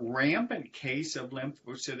rather rampant case of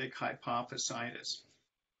lymphocytic hypophysitis.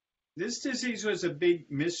 This disease was a big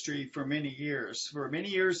mystery for many years. For many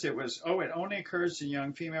years it was, it only occurs in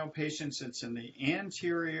young female patients. It's in the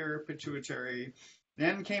anterior pituitary.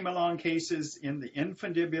 Then came along cases in the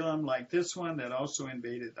infundibulum like this one that also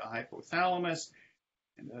invaded the hypothalamus.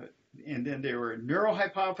 And then there were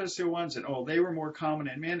neurohypophyseal ones, and they were more common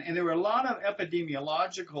in men. And there were a lot of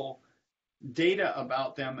epidemiological data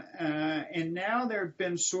about them. And now they've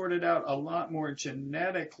been sorted out a lot more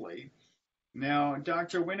genetically. Now,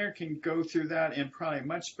 Dr. Winter can go through that in probably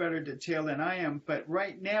much better detail than I am, but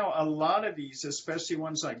right now, a lot of these, especially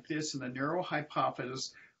ones like this and the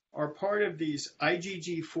neurohypophysis, are part of these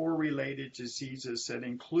IgG4-related diseases that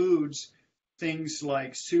includes things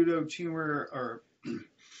like pseudotumor or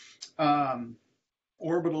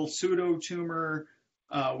orbital pseudotumor,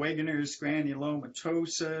 Wegener's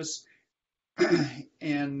granulomatosis,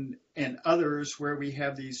 and others where we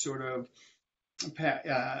have these sort of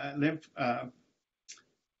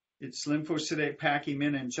it's lymphocytic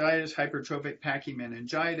pachymeningitis, hypertrophic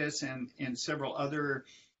pachymeningitis, and several other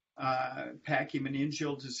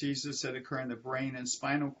pachymeningeal diseases that occur in the brain and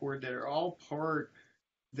spinal cord that are all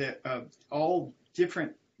all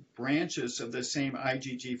different branches of the same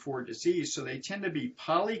IgG4 disease. So they tend to be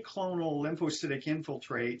polyclonal lymphocytic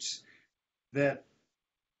infiltrates that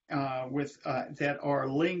that are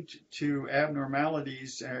linked to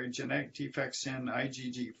abnormalities or genetic defects in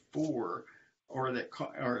IgG4, or that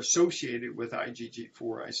are associated with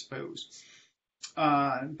IgG4, I suppose.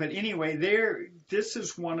 But anyway, this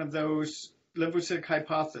is one of those. Lymphocytic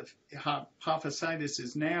hypophysitis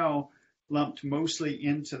is now lumped mostly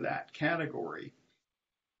into that category.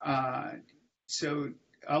 So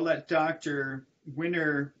I'll let Dr.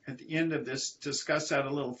 Winter at the end of this discuss that a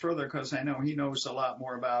little further, because I know he knows a lot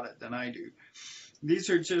more about it than I do. These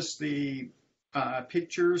are just the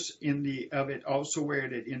pictures of it also where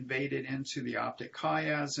it invaded into the optic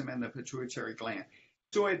chiasm and the pituitary gland.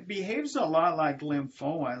 So it behaves a lot like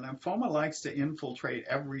lymphoma. Lymphoma likes to infiltrate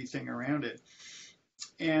everything around it.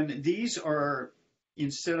 And these are,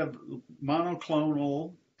 instead of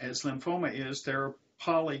monoclonal as lymphoma is, they're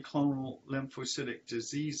polyclonal lymphocytic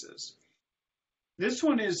diseases. This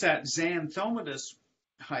one is that xanthomatous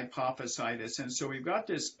hypophysitis. And so we've got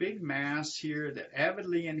this big mass here that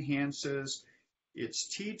avidly enhances.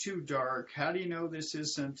 It's T2 dark. How do you know this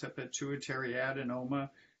isn't a pituitary adenoma?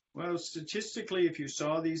 Well, statistically, if you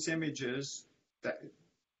saw these images, that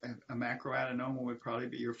a macroadenoma would probably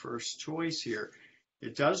be your first choice here.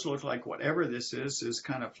 It does look like whatever this is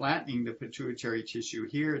kind of flattening the pituitary tissue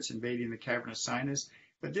here. It's invading the cavernous sinus,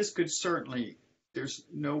 but this could certainly, there's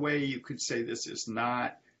no way you could say this is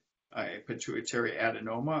not a pituitary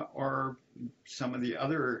adenoma or some of the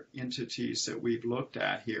other entities that we've looked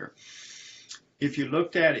at here. If you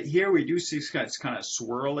looked at it here, we do see it's kind of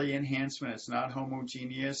swirly enhancement. It's not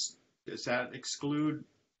homogeneous. Does that exclude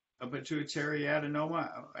a pituitary adenoma?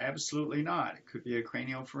 Absolutely not. It could be a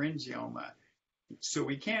craniopharyngioma. So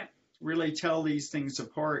we can't really tell these things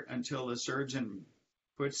apart until the surgeon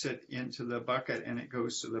puts it into the bucket and it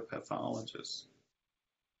goes to the pathologist.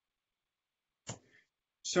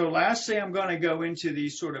 So lastly, I'm going to go into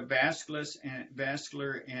these sort of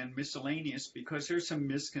vascular and miscellaneous, because there's some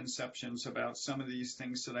misconceptions about some of these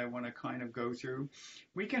things that I want to kind of go through.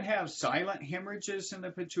 We can have silent hemorrhages in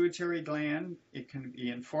the pituitary gland. It can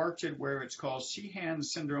be infarcted, where it's called Sheehan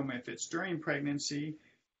syndrome if it's during pregnancy.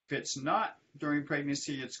 If it's not during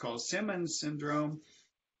pregnancy, it's called Simmons syndrome.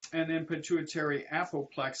 And then pituitary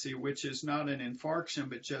apoplexy, which is not an infarction,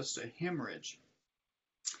 but just a hemorrhage.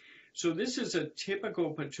 So this is a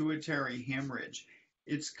typical pituitary hemorrhage.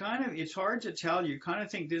 It's hard to tell. You kind of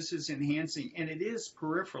think this is enhancing, and it is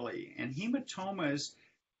peripherally. And hematomas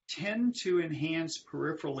tend to enhance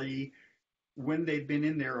peripherally when they've been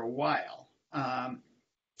in there a while.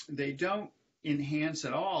 They don't enhance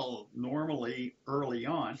at all normally early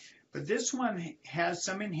on, but this one has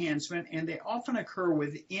some enhancement, and they often occur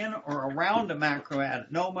within or around a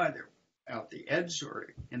macroadenoma. They're out the edge or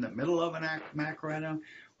in the middle of an macroadenoma,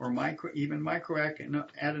 or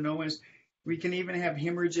microadenomas. We can even have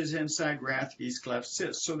hemorrhages inside Rathke's cleft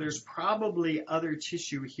cyst. So there's probably other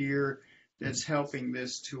tissue here that's helping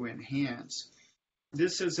this to enhance.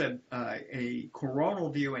 This is a coronal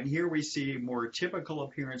view, and here we see more typical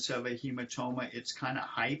appearance of a hematoma. It's kind of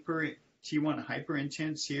T1 hyper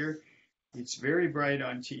intense here. It's very bright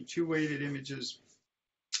on T2 weighted images,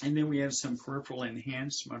 and then we have some peripheral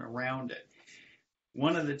enhancement around it.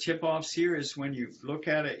 One of the tip-offs here is when you look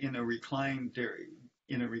at it in a reclined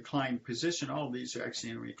position. All of these are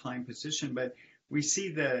actually in a reclined position, but we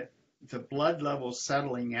see the blood levels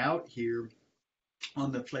settling out here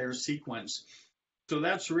on the flare sequence. So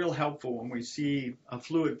that's real helpful when we see a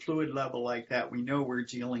fluid level like that. We know we're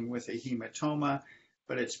dealing with a hematoma,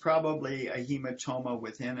 but it's probably a hematoma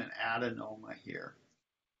within an adenoma here.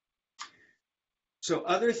 So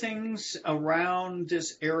other things around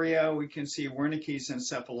this area, we can see Wernicke's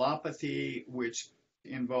encephalopathy, which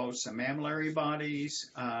involves some mammillary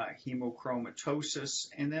bodies, hemochromatosis,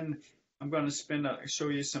 and then I'm going to show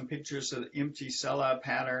you some pictures of the empty Sella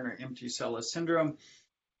pattern or empty Sella syndrome.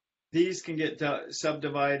 These can get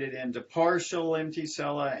subdivided into partial empty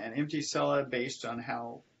Sella and empty Sella based on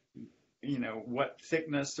how, what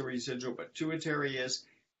thickness the residual pituitary is.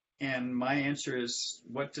 And my answer is,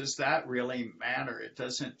 what does that really matter? It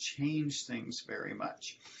doesn't change things very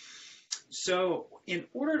much. So in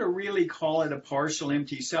order to really call it a partial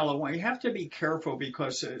empty Sella, well, you have to be careful,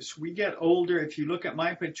 because as we get older, if you look at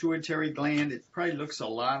my pituitary gland, it probably looks a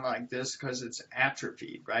lot like this because it's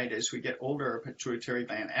atrophied, right? As we get older, our pituitary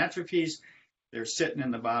gland atrophies. They're sitting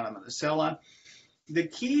in the bottom of the Sella. The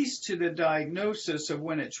keys to the diagnosis of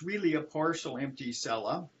when it's really a partial empty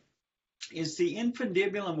Sella is the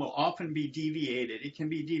infundibulum will often be deviated. It can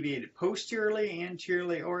be deviated posteriorly,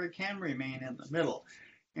 anteriorly, or it can remain in the middle.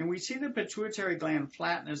 And we see the pituitary gland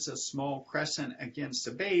flatten as a small crescent against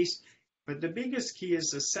the base, but the biggest key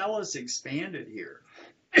is the cell is expanded here.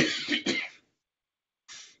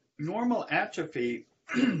 Normal atrophy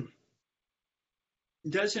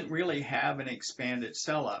doesn't really have an expanded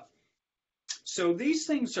Sella. So these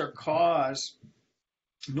things are caused.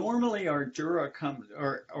 Normally, our dura comes,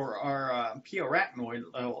 or our p-arachnoid,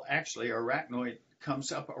 well, actually, our arachnoid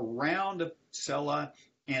comes up around the Sella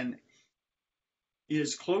and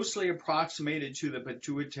is closely approximated to the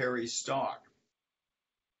pituitary stalk.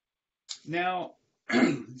 Now,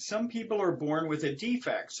 some people are born with a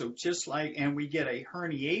defect, so and we get a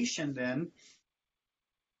herniation then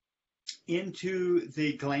into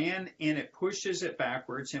the gland, and it pushes it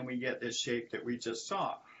backwards, and we get this shape that we just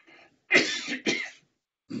saw.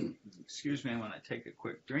 Excuse me, I want to take a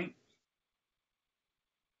quick drink.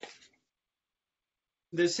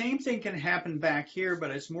 The same thing can happen back here,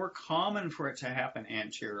 but it's more common for it to happen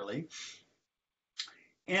anteriorly.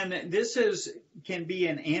 And this can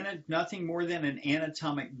be nothing more than an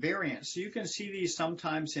anatomic variant. So you can see these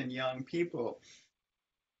sometimes in young people.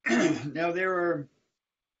 Now, there are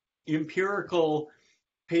empirical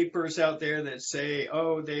papers out there that say,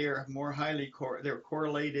 oh, they are more they're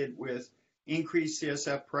correlated with increased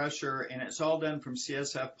CSF pressure, and it's all done from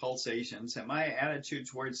CSF pulsations. And my attitude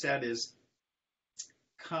towards that is,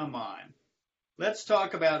 come on. Let's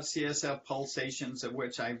talk about CSF pulsations, of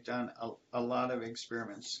which I've done a lot of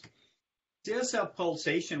experiments. CSF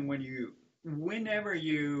pulsation, whenever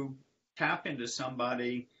you tap into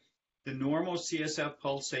somebody, the normal CSF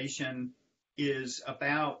pulsation is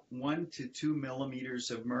about 1 to 2 millimeters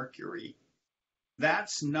of mercury.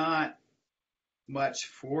 That's not much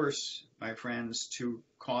force, my friends, to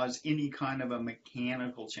cause any kind of a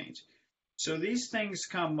mechanical change. So these things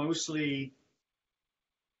come mostly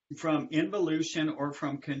from involution or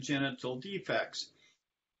from congenital defects.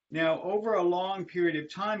 Now, over a long period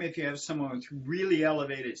of time, if you have someone with really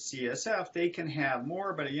elevated CSF, they can have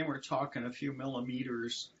more, but again, we're talking a few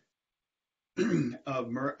millimeters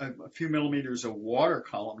of water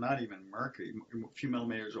column, not even mercury, a few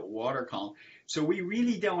millimeters of water column. So we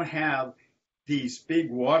really don't have these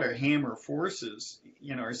big water hammer forces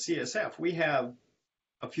in our CSF. We have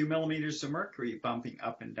a few millimeters of mercury bumping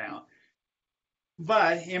up and down.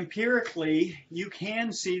 But empirically, you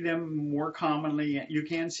can see them more commonly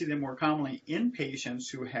in patients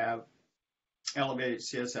who have elevated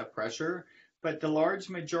CSF pressure, but the large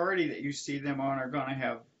majority that you see them on are going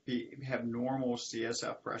to have normal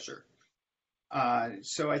CSF pressure.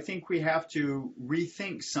 So I think we have to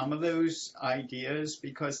rethink some of those ideas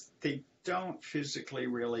because they don't physically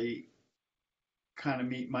really kind of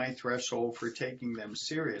meet my threshold for taking them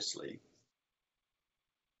seriously.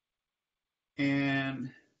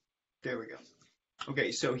 And there we go.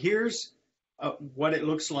 Okay, so here's what it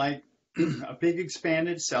looks like, a big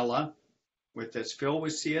expanded Sella with this filled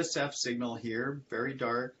with CSF signal here, very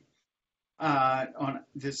dark.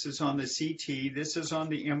 This is on the CT, this is on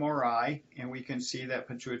the MRI, and we can see that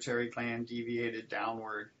pituitary gland deviated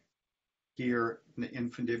downward here in the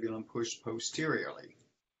infundibulum pushed posteriorly.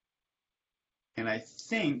 And I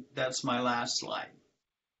think that's my last slide.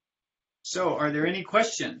 So are there any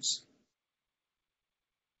questions?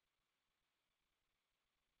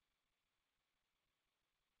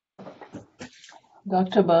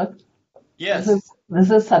 Dr. Bert? Yes.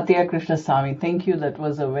 This is Satya Krishnasamy. Thank you. That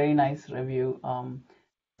was a very nice review.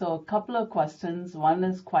 So a couple of questions. One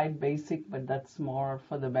is quite basic, but that's more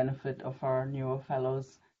for the benefit of our newer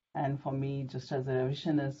fellows and for me, just as a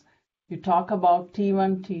revisionist. You talk about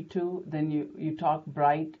T1, T2, then you talk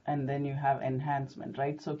bright, and then you have enhancement,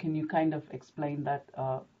 right? So can you kind of explain that,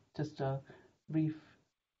 just a brief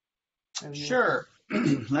review? Sure.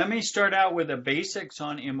 Let me start out with the basics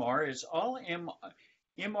on MR.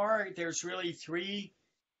 MR, there's really three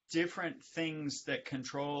different things that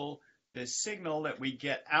control the signal that we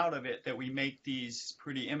get out of it that we make these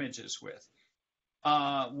pretty images with.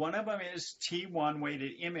 One of them is T1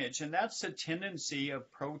 weighted image, and that's the tendency of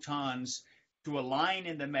protons to align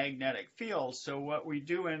in the magnetic field. So what we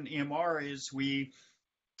do in MR is we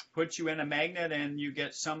put you in a magnet and you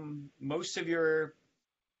get most of your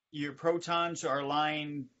protons are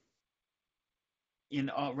aligned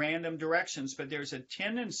in random directions, but there's a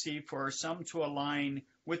tendency for some to align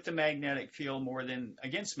with the magnetic field more than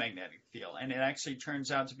against magnetic field. And it actually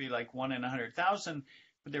turns out to be like 1 in 100,000,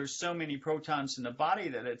 but there's so many protons in the body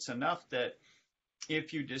that it's enough that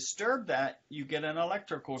if you disturb that, you get an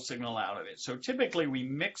electrical signal out of it. So typically we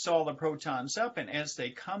mix all the protons up, and as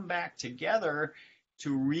they come back together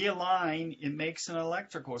to realign, it makes an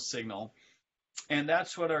electrical signal. And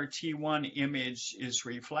that's what our T1 image is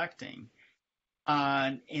reflecting.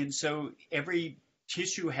 And so every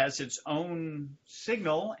tissue has its own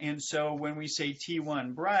signal. And so when we say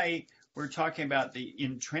T1 bright, we're talking about the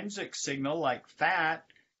intrinsic signal like fat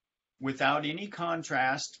without any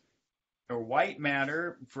contrast, or white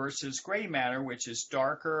matter versus gray matter, which is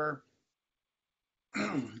darker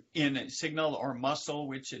in signal, or muscle,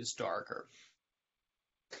 which is darker.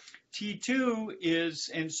 T2 is,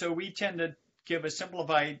 and so we tend to give a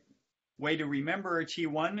simplified way to remember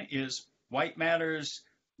T1 is white matters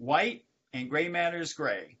white and gray matters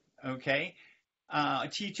gray, okay?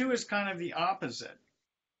 T2 is kind of the opposite,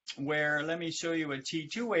 where, let me show you a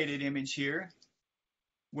T2 weighted image here,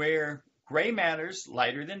 where gray matters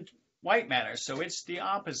lighter than white matter, so it's the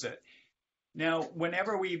opposite. Now,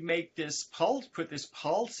 whenever we make this pulse, put this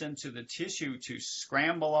pulse into the tissue to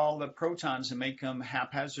scramble all the protons and make them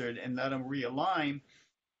haphazard and let them realign,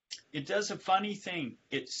 it does a funny thing.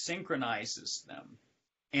 It synchronizes them.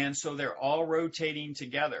 And so they're all rotating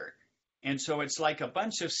together. And so it's like a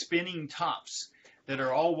bunch of spinning tops that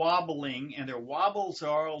are all wobbling, and their wobbles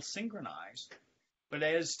are all synchronized. But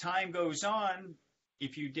as time goes on,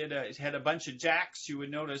 if you had a bunch of jacks, you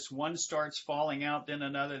would notice one starts falling out, then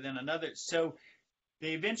another, then another. So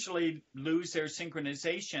they eventually lose their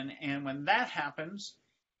synchronization. And when that happens,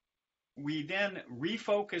 we then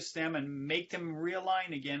refocus them and make them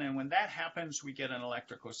realign again. And when that happens, we get an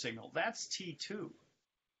electrical signal. That's T2.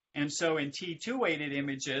 And so in T2 weighted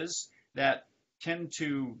images that tend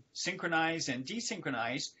to synchronize and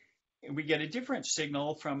desynchronize, we get a different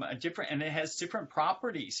signal from a different, and it has different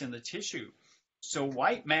properties in the tissue. So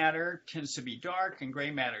white matter tends to be dark and gray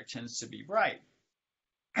matter tends to be bright.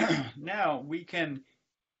 Now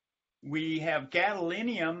we have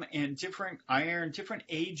gadolinium and different iron, different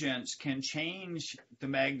agents can change the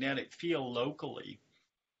magnetic field locally.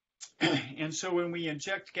 And so when we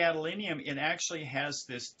inject gadolinium, it actually has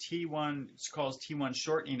this T1, it's called T1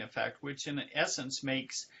 shortening effect, which in essence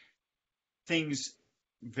makes things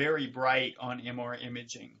very bright on MR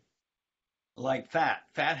imaging. Like fat.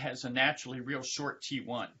 Fat has a naturally real short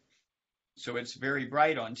T1. So it's very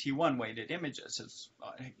bright on T1 weighted images. It's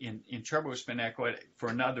in turbospin echo, for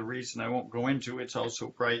another reason I won't go into, it's also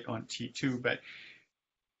bright on T2. But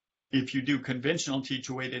if you do conventional T2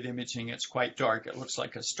 weighted imaging, it's quite dark. It looks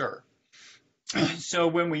like a stir. So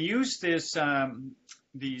when we use this,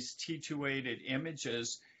 these T2 weighted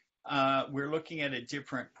images, we're looking at a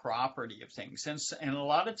different property of things. And a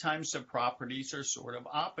lot of times the properties are sort of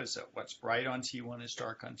opposite. What's bright on T1 is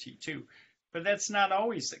dark on T2. But that's not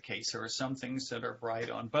always the case. There are some things that are bright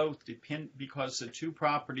on both, because the two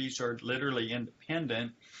properties are literally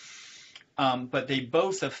independent, but they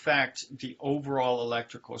both affect the overall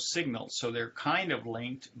electrical signal. So they're kind of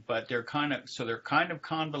linked, but they're kind of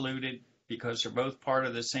convoluted because they're both part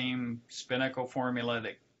of the same spin echo formula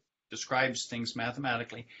that describes things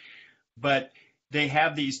mathematically. But they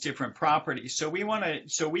have these different properties. So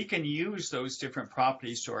we can use those different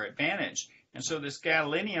properties to our advantage. And so this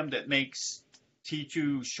gadolinium that makes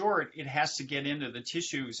T2 short, it has to get into the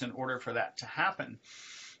tissues in order for that to happen.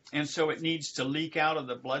 And so it needs to leak out of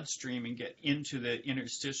the bloodstream and get into the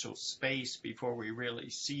interstitial space before we really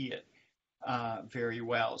see it very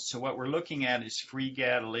well. So what we're looking at is free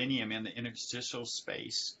gadolinium in the interstitial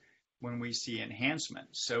space when we see enhancement.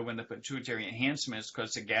 So when the pituitary enhancement is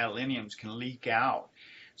because the gadoliniums can leak out.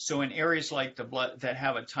 So in areas like the blood that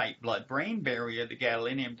have a tight blood-brain barrier, the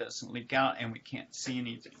gadolinium doesn't leak out and we can't see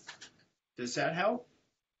anything. Does that help?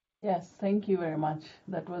 Yes, thank you very much.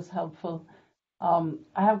 That was helpful. I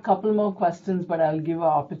have a couple more questions, but I'll give an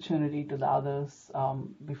opportunity to the others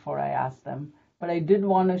before I ask them. But I did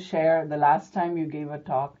want to share, the last time you gave a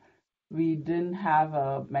talk, we didn't have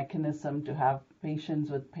a mechanism to have patients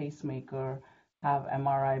with pacemaker have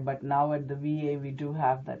MRI, but now at the VA we do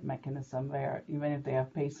have that mechanism where even if they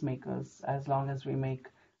have pacemakers, as long as we make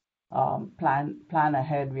plan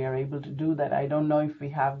ahead, we are able to do that. I don't know if we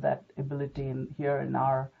have that ability here in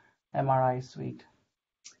our MRI suite.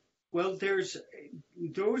 Well,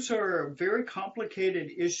 those are very complicated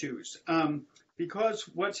issues because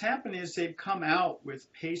what's happened is they've come out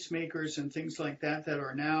with pacemakers and things like that that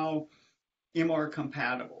are now MR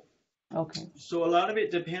compatible. Okay. So a lot of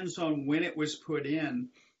it depends on when it was put in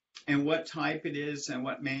and what type it is and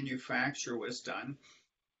what manufacture was done.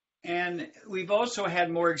 And we've also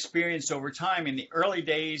had more experience over time. In the early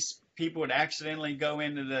days, people would accidentally go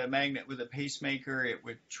into the magnet with a pacemaker. It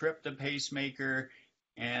would trip the pacemaker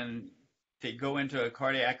and they'd go into a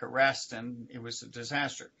cardiac arrest and it was a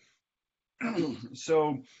disaster.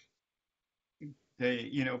 So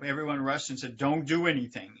everyone rushed and said, don't do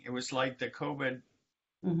anything. It was like the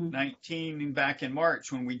COVID-19 back in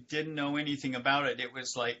March when we didn't know anything about it. It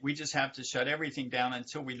was like, we just have to shut everything down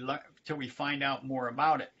until we find out more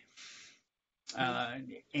about it.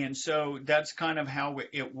 And so that's kind of how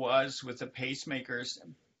it was with the pacemakers.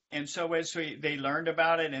 And so as they learned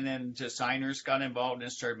about it, and then designers got involved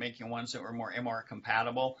and started making ones that were more MR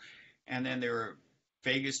compatible. And then there were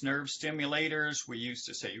vagus nerve stimulators. We used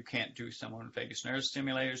to say you can't do someone with vagus nerve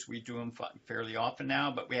stimulators. We do them fairly often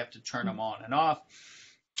now, but we have to turn them on and off.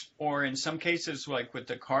 Or in some cases, like with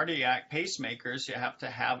the cardiac pacemakers, you have to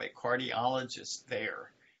have a cardiologist there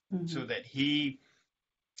so that he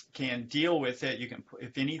can deal with it. You can,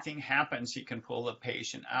 if anything happens, he can pull the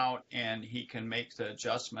patient out and he can make the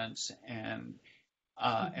adjustments and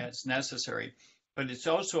as necessary. But it's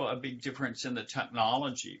also a big difference in the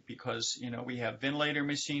technology because, we have ventilator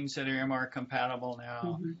machines that are MR compatible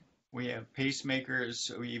now. We have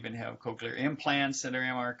pacemakers. We even have cochlear implants that are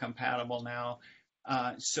MR compatible now.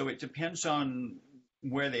 So it depends on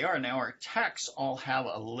where they are. Now, our techs all have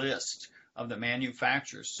a list of the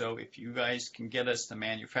manufacturers. So if you guys can get us the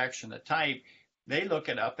manufacturer and the type, they look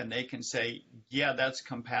it up and they can say, yeah, that's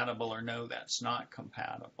compatible, or no, that's not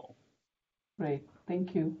compatible. Great.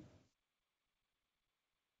 Thank you.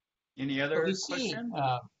 Any other We see question?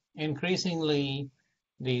 increasingly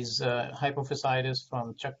these hypophysitis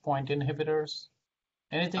from checkpoint inhibitors?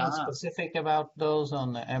 Anything Ah, specific about those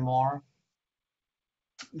on the MR?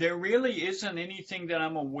 there really isn't anything that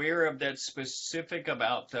I'm aware of that's specific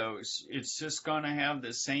about those. It's just going to have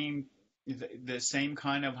the same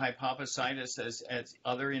kind of hypophysitis as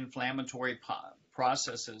other inflammatory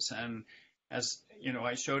processes. And as you know,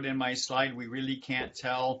 I showed in my slide, we really can't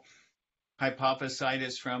tell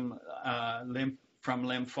hypophysitis from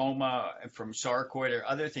lymphoma, from sarcoid or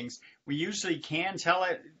other things. We usually can tell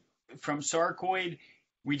it from sarcoid.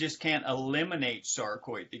 We just can't eliminate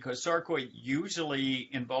sarcoid because sarcoid usually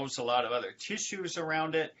involves a lot of other tissues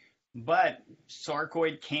around it, but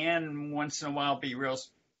sarcoid can once in a while be real,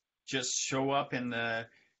 just show up in the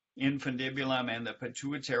infundibulum and the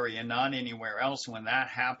pituitary and not anywhere else. When that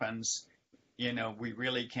happens, we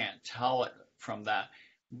really can't tell it from that.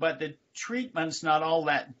 But the treatment's not all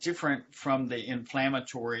that different from the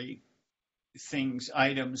inflammatory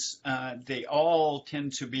items. They all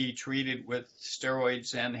tend to be treated with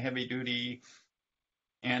steroids and heavy-duty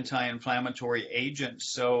anti-inflammatory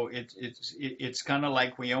agents. So it's kind of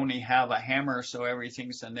like we only have a hammer, so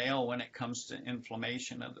everything's a nail when it comes to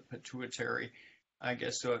inflammation of the pituitary. I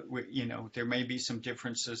guess there may be some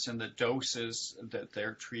differences in the doses that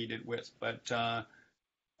they're treated with, but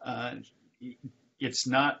it's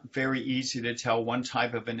not very easy to tell one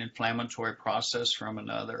type of an inflammatory process from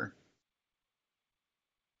another.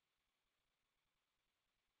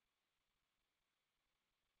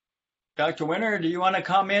 Dr. Winter, do you want to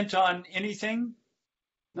comment on anything?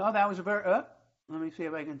 No, that was a very, let me see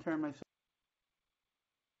if I can turn myself.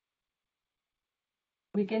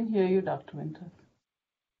 We can hear you, Dr. Winter.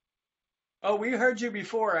 Oh, we heard you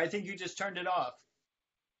before. I think you just turned it off.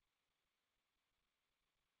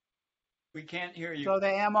 We can't hear you. So the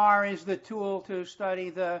MR is the tool to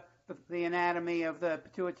study the anatomy of the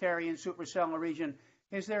pituitary and suprasellar region.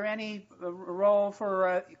 Is there any role for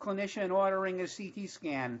a clinician ordering a CT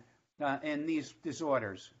scan in these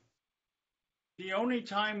disorders? The only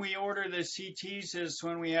time we order the CTs is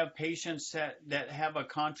when we have patients that have a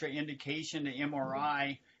contraindication to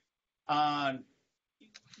MRI.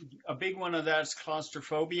 A big one of that's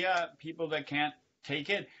claustrophobia, people that can't take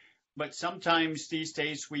it. But sometimes these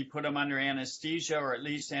days we put them under anesthesia, or at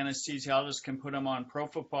least anesthesiologists can put them on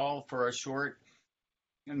propofol for a short,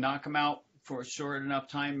 knock them out for a short enough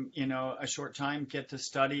time, a short time, get to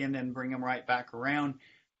study, and then bring them right back around.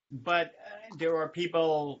 But there are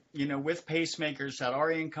people, with pacemakers that are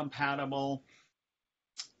incompatible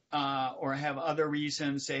or have other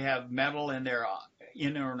reasons. They have metal in their,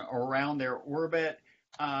 around their orbit,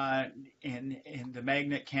 and the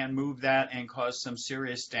magnet can move that and cause some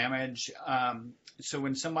serious damage. So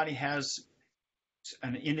when somebody has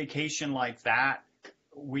an indication like that,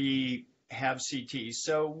 we have CTs.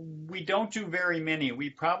 So we don't do very many.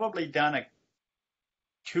 We've probably done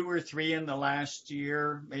 2 or 3 in the last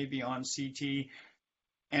year, maybe on CT.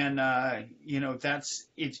 And,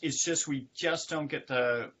 it's just, we just don't get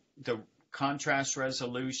the contrast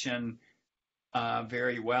resolution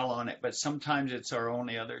very well on it, but sometimes it's our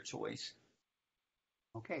only other choice.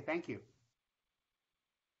 Okay, thank you.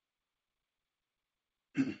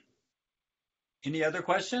 Any other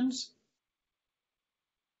questions?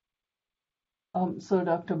 So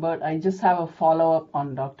Dr. Bert, I just have a follow-up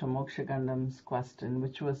on Dr. Mokshigandam's question,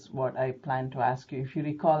 which was what I planned to ask you. If you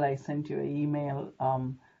recall, I sent you an email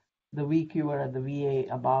the week you were at the VA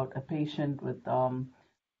about a patient with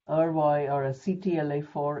ERVOI, or a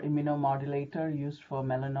CTLA-4 immunomodulator used for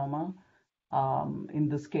melanoma, in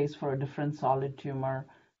this case for a different solid tumor.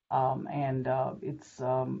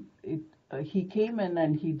 He came in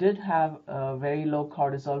and he did have very low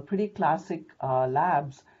cortisol, pretty classic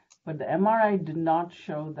labs, but the MRI did not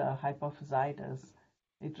show the hypophysitis.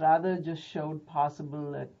 It rather just showed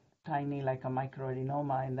possible tiny, like a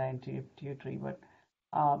microadenoma in the anterior pituitary. But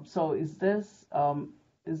so is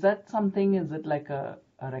that something? Is it like a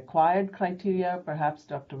required criteria? Perhaps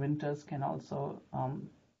Dr. Winters can also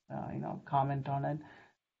comment on it.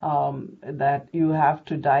 That you have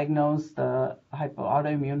to diagnose the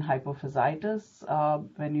autoimmune hypophysitis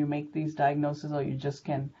when you make these diagnoses, or you just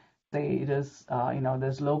can say it is,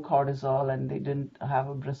 there's low cortisol and they didn't have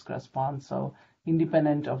a brisk response. So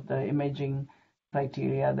independent of the imaging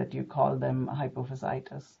criteria that you call them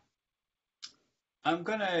hypophysitis. I'm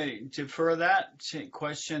going to defer that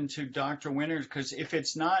question to Dr. Winters, because if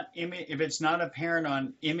it's not apparent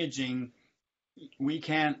on imaging, we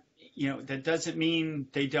can't, that doesn't mean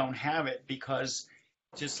they don't have it, because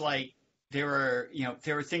just like there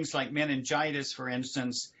are things like meningitis, for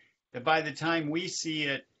instance, that by the time we see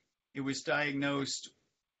it, it was diagnosed,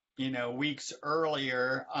 weeks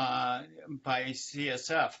earlier by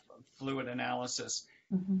CSF fluid analysis.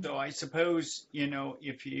 Mhm. So I suppose,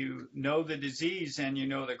 if you know the disease and you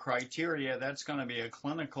know the criteria, that's going to be a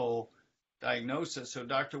clinical diagnosis. So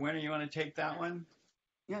Dr. Winter, you want to take that one?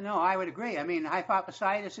 Yeah, no, I would agree. I mean,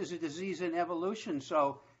 hypophysitis is a disease in evolution,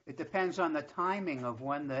 so it depends on the timing of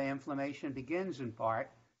when the inflammation begins in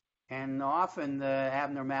part, and often the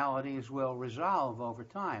abnormalities will resolve over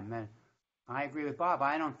time. And I agree with Bob.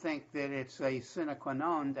 I don't think that it's a sine qua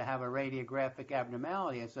non to have a radiographic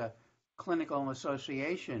abnormality. It's a clinical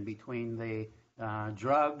association between the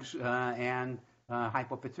drugs and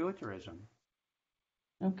hypopituitarism.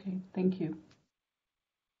 Okay, thank you.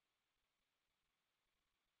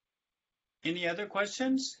 Any other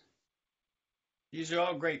questions? These are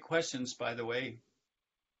all great questions, by the way.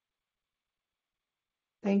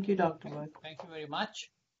 Thank you, Dr. Bert. Thank you very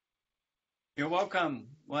much. You're welcome.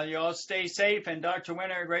 Well, you all stay safe. And Dr.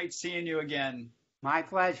 Winter, great seeing you again. My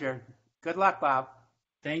pleasure. Good luck, Bob.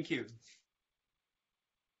 Thank you.